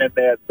 Bringing in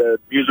the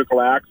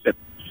musical acts and.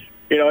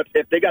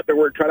 If they got their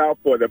work cut out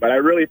for them. But I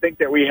really think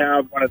that we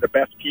have one of the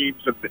best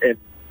teams in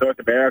North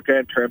America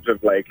in terms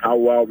of how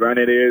well run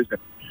it is and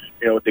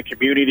the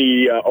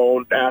community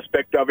owned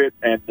aspect of it,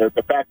 and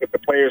the fact that the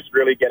players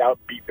really get out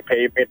and beat the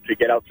pavement to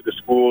get out to the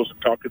schools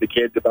and talk to the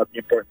kids about the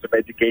importance of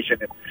education.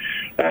 And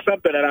that's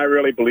something that I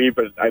really believe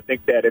is. I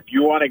think that if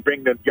you want to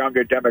bring the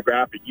younger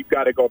demographic, you've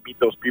got to go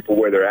meet those people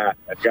where they're at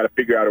and got to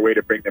figure out a way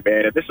to bring them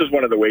in. And this is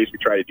one of the ways we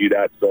try to do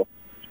that. So.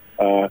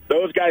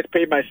 Those guys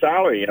paid my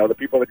salary. The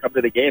people that come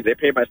to the games, they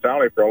paid my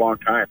salary for a long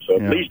time. So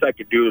the least I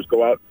could do is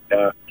go out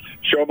and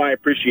show my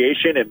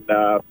appreciation and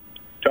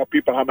tell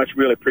people how much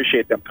we really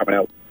appreciate them coming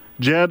out.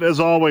 Jed,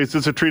 as always,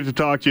 it's a treat to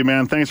talk to you,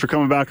 man. Thanks for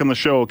coming back on the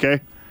show, okay?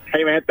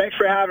 Hey, man, thanks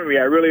for having me.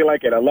 I really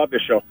like it. I love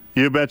this show.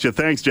 You betcha.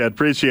 Thanks, Jed.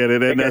 Appreciate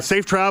it. And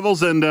safe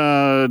travels and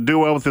do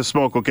well with the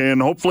smoke, okay?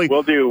 And hopefully...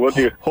 We'll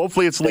do.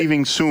 Hopefully it's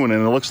leaving soon,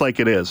 and it looks like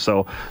it is.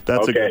 So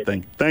that's a good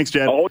thing. Thanks,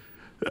 Jed.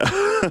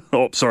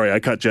 Oh, sorry, I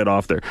cut Jed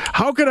off there.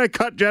 How could I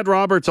cut Jed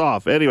Roberts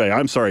off? Anyway,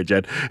 I'm sorry,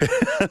 Jed.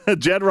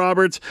 Jed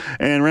Roberts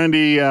and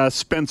Randy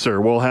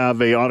Spencer will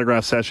have a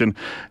autograph session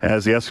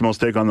as the Eskimos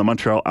take on the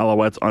Montreal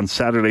Alouettes on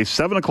Saturday.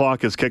 7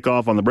 o'clock is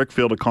kickoff on the brick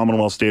field at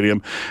Commonwealth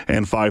Stadium,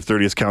 and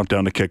 5:30 is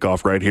countdown to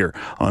kickoff right here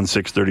on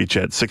 6:30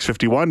 Ched.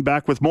 6:51,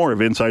 back with more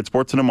of Inside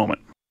Sports in a moment.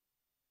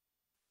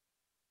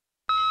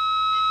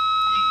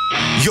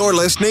 You're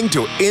listening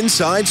to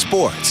Inside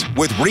Sports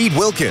with Reed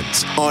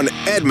Wilkins on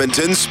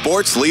Edmonton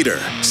Sports Leader,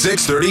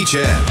 630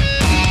 Ched.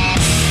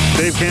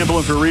 Dave Campbell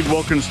in for Reed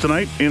Wilkins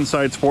tonight.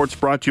 Inside Sports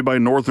brought to you by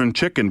Northern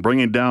Chicken,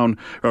 bringing down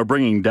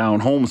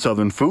home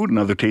Southern food and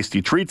other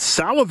tasty treats.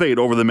 Salivate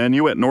over the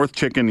menu at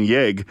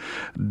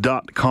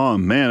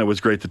northchickanyeg.com. Man, it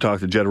was great to talk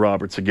to Jed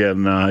Roberts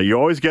again. You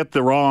always get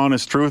the raw,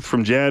 honest truth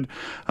from Jed,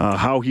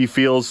 how he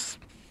feels,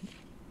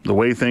 the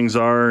way things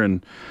are,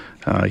 and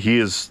he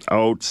is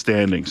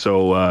outstanding.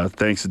 So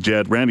thanks to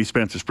Jed. Randy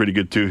Spencer's pretty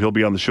good too. He'll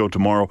be on the show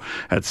tomorrow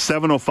at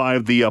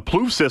 7:05. The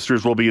Plouffe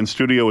sisters will be in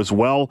studio as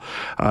well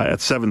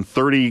at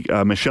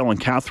 7:30. Michelle and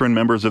Catherine,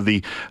 members of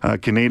the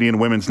Canadian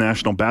women's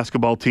national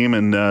basketball team,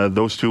 and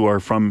those two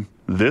are from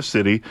this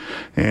city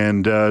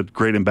and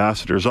great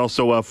ambassadors.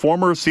 Also a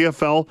former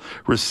CFL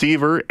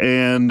receiver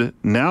and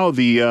now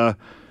the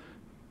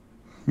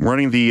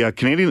running the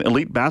Canadian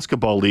Elite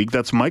Basketball League.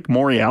 That's Mike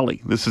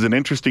Moriali. This is an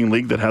interesting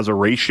league that has a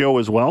ratio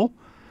as well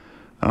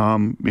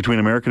between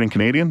American and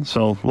Canadian,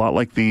 so a lot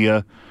like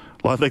the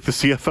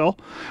CFL.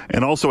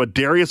 And also a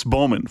Darius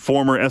Bowman,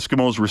 former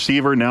Eskimos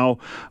receiver, now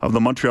of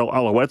the Montreal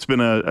Alouettes. Been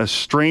a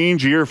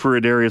strange year for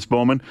a Darius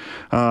Bowman.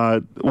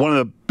 One of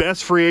the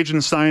best free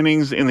agent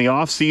signings in the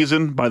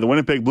offseason by the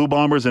Winnipeg Blue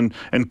Bombers, and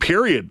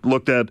period,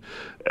 looked at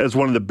as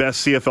one of the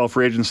best CFL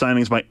free agent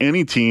signings by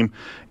any team,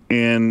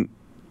 and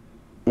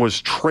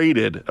was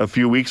traded a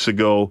few weeks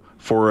ago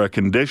for a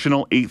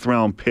conditional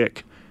 8th-round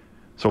pick.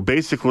 So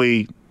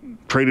basically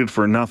traded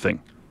for nothing.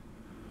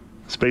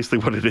 It's basically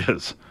what it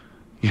is,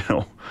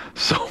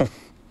 So,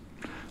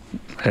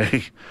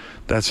 hey,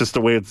 that's just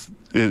the way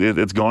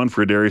it's gone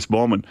for Darius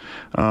Bowman,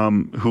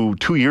 who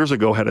 2 years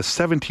ago had a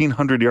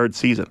 1,700-yard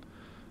season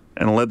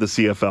and led the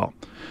CFL,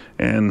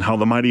 and how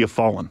the mighty have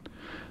fallen.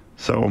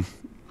 So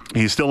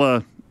he's still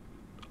a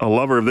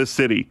lover of this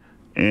city,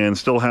 and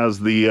still has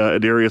the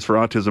Adarius for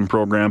Autism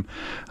program.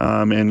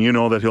 And you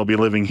know that he'll be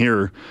living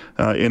here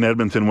in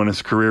Edmonton when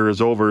his career is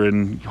over.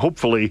 And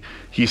hopefully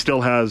he still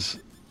has,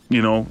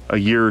 a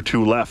year or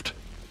two left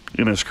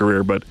in his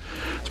career. But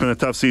it's been a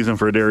tough season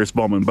for Adarius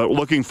Bowman. But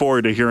looking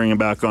forward to hearing him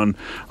back on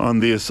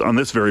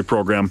this very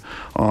program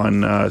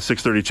on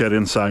 6:30 CHED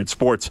Inside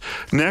Sports.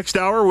 Next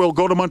hour, we'll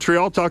go to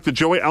Montreal, talk to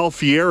Joey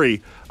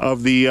Alfieri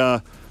of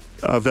the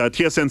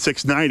TSN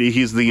 690.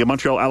 He's the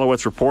Montreal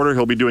Alouettes reporter.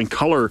 He'll be doing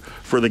color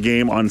for the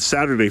game on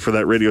Saturday for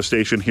that radio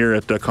station here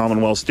at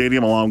Commonwealth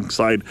Stadium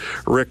alongside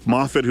Rick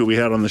Moffat, who we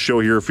had on the show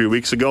here a few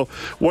weeks ago.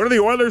 What are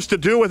the Oilers to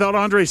do without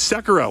Andre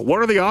Sekera?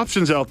 What are the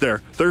options out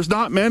there? There's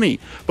not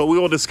many, but we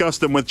will discuss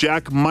them with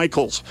Jack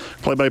Michaels,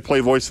 play-by-play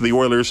voice of the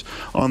Oilers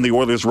on the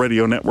Oilers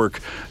Radio Network,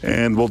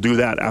 and we'll do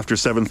that after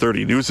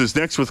 7:30. News is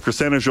next with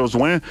Christina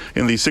Josuin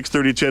in the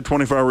 6:30 CHED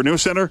 24-hour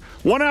news center.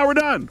 1 hour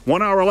done,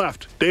 1 hour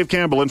left. Dave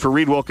Campbell in for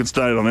Reed Wilkins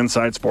tonight on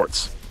Inside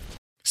Sports.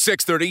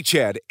 6:30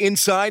 CHED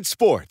Inside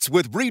Sports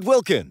with Reed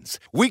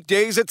Wilkins.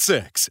 Weekdays at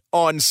 6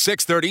 on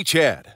 6:30 CHED.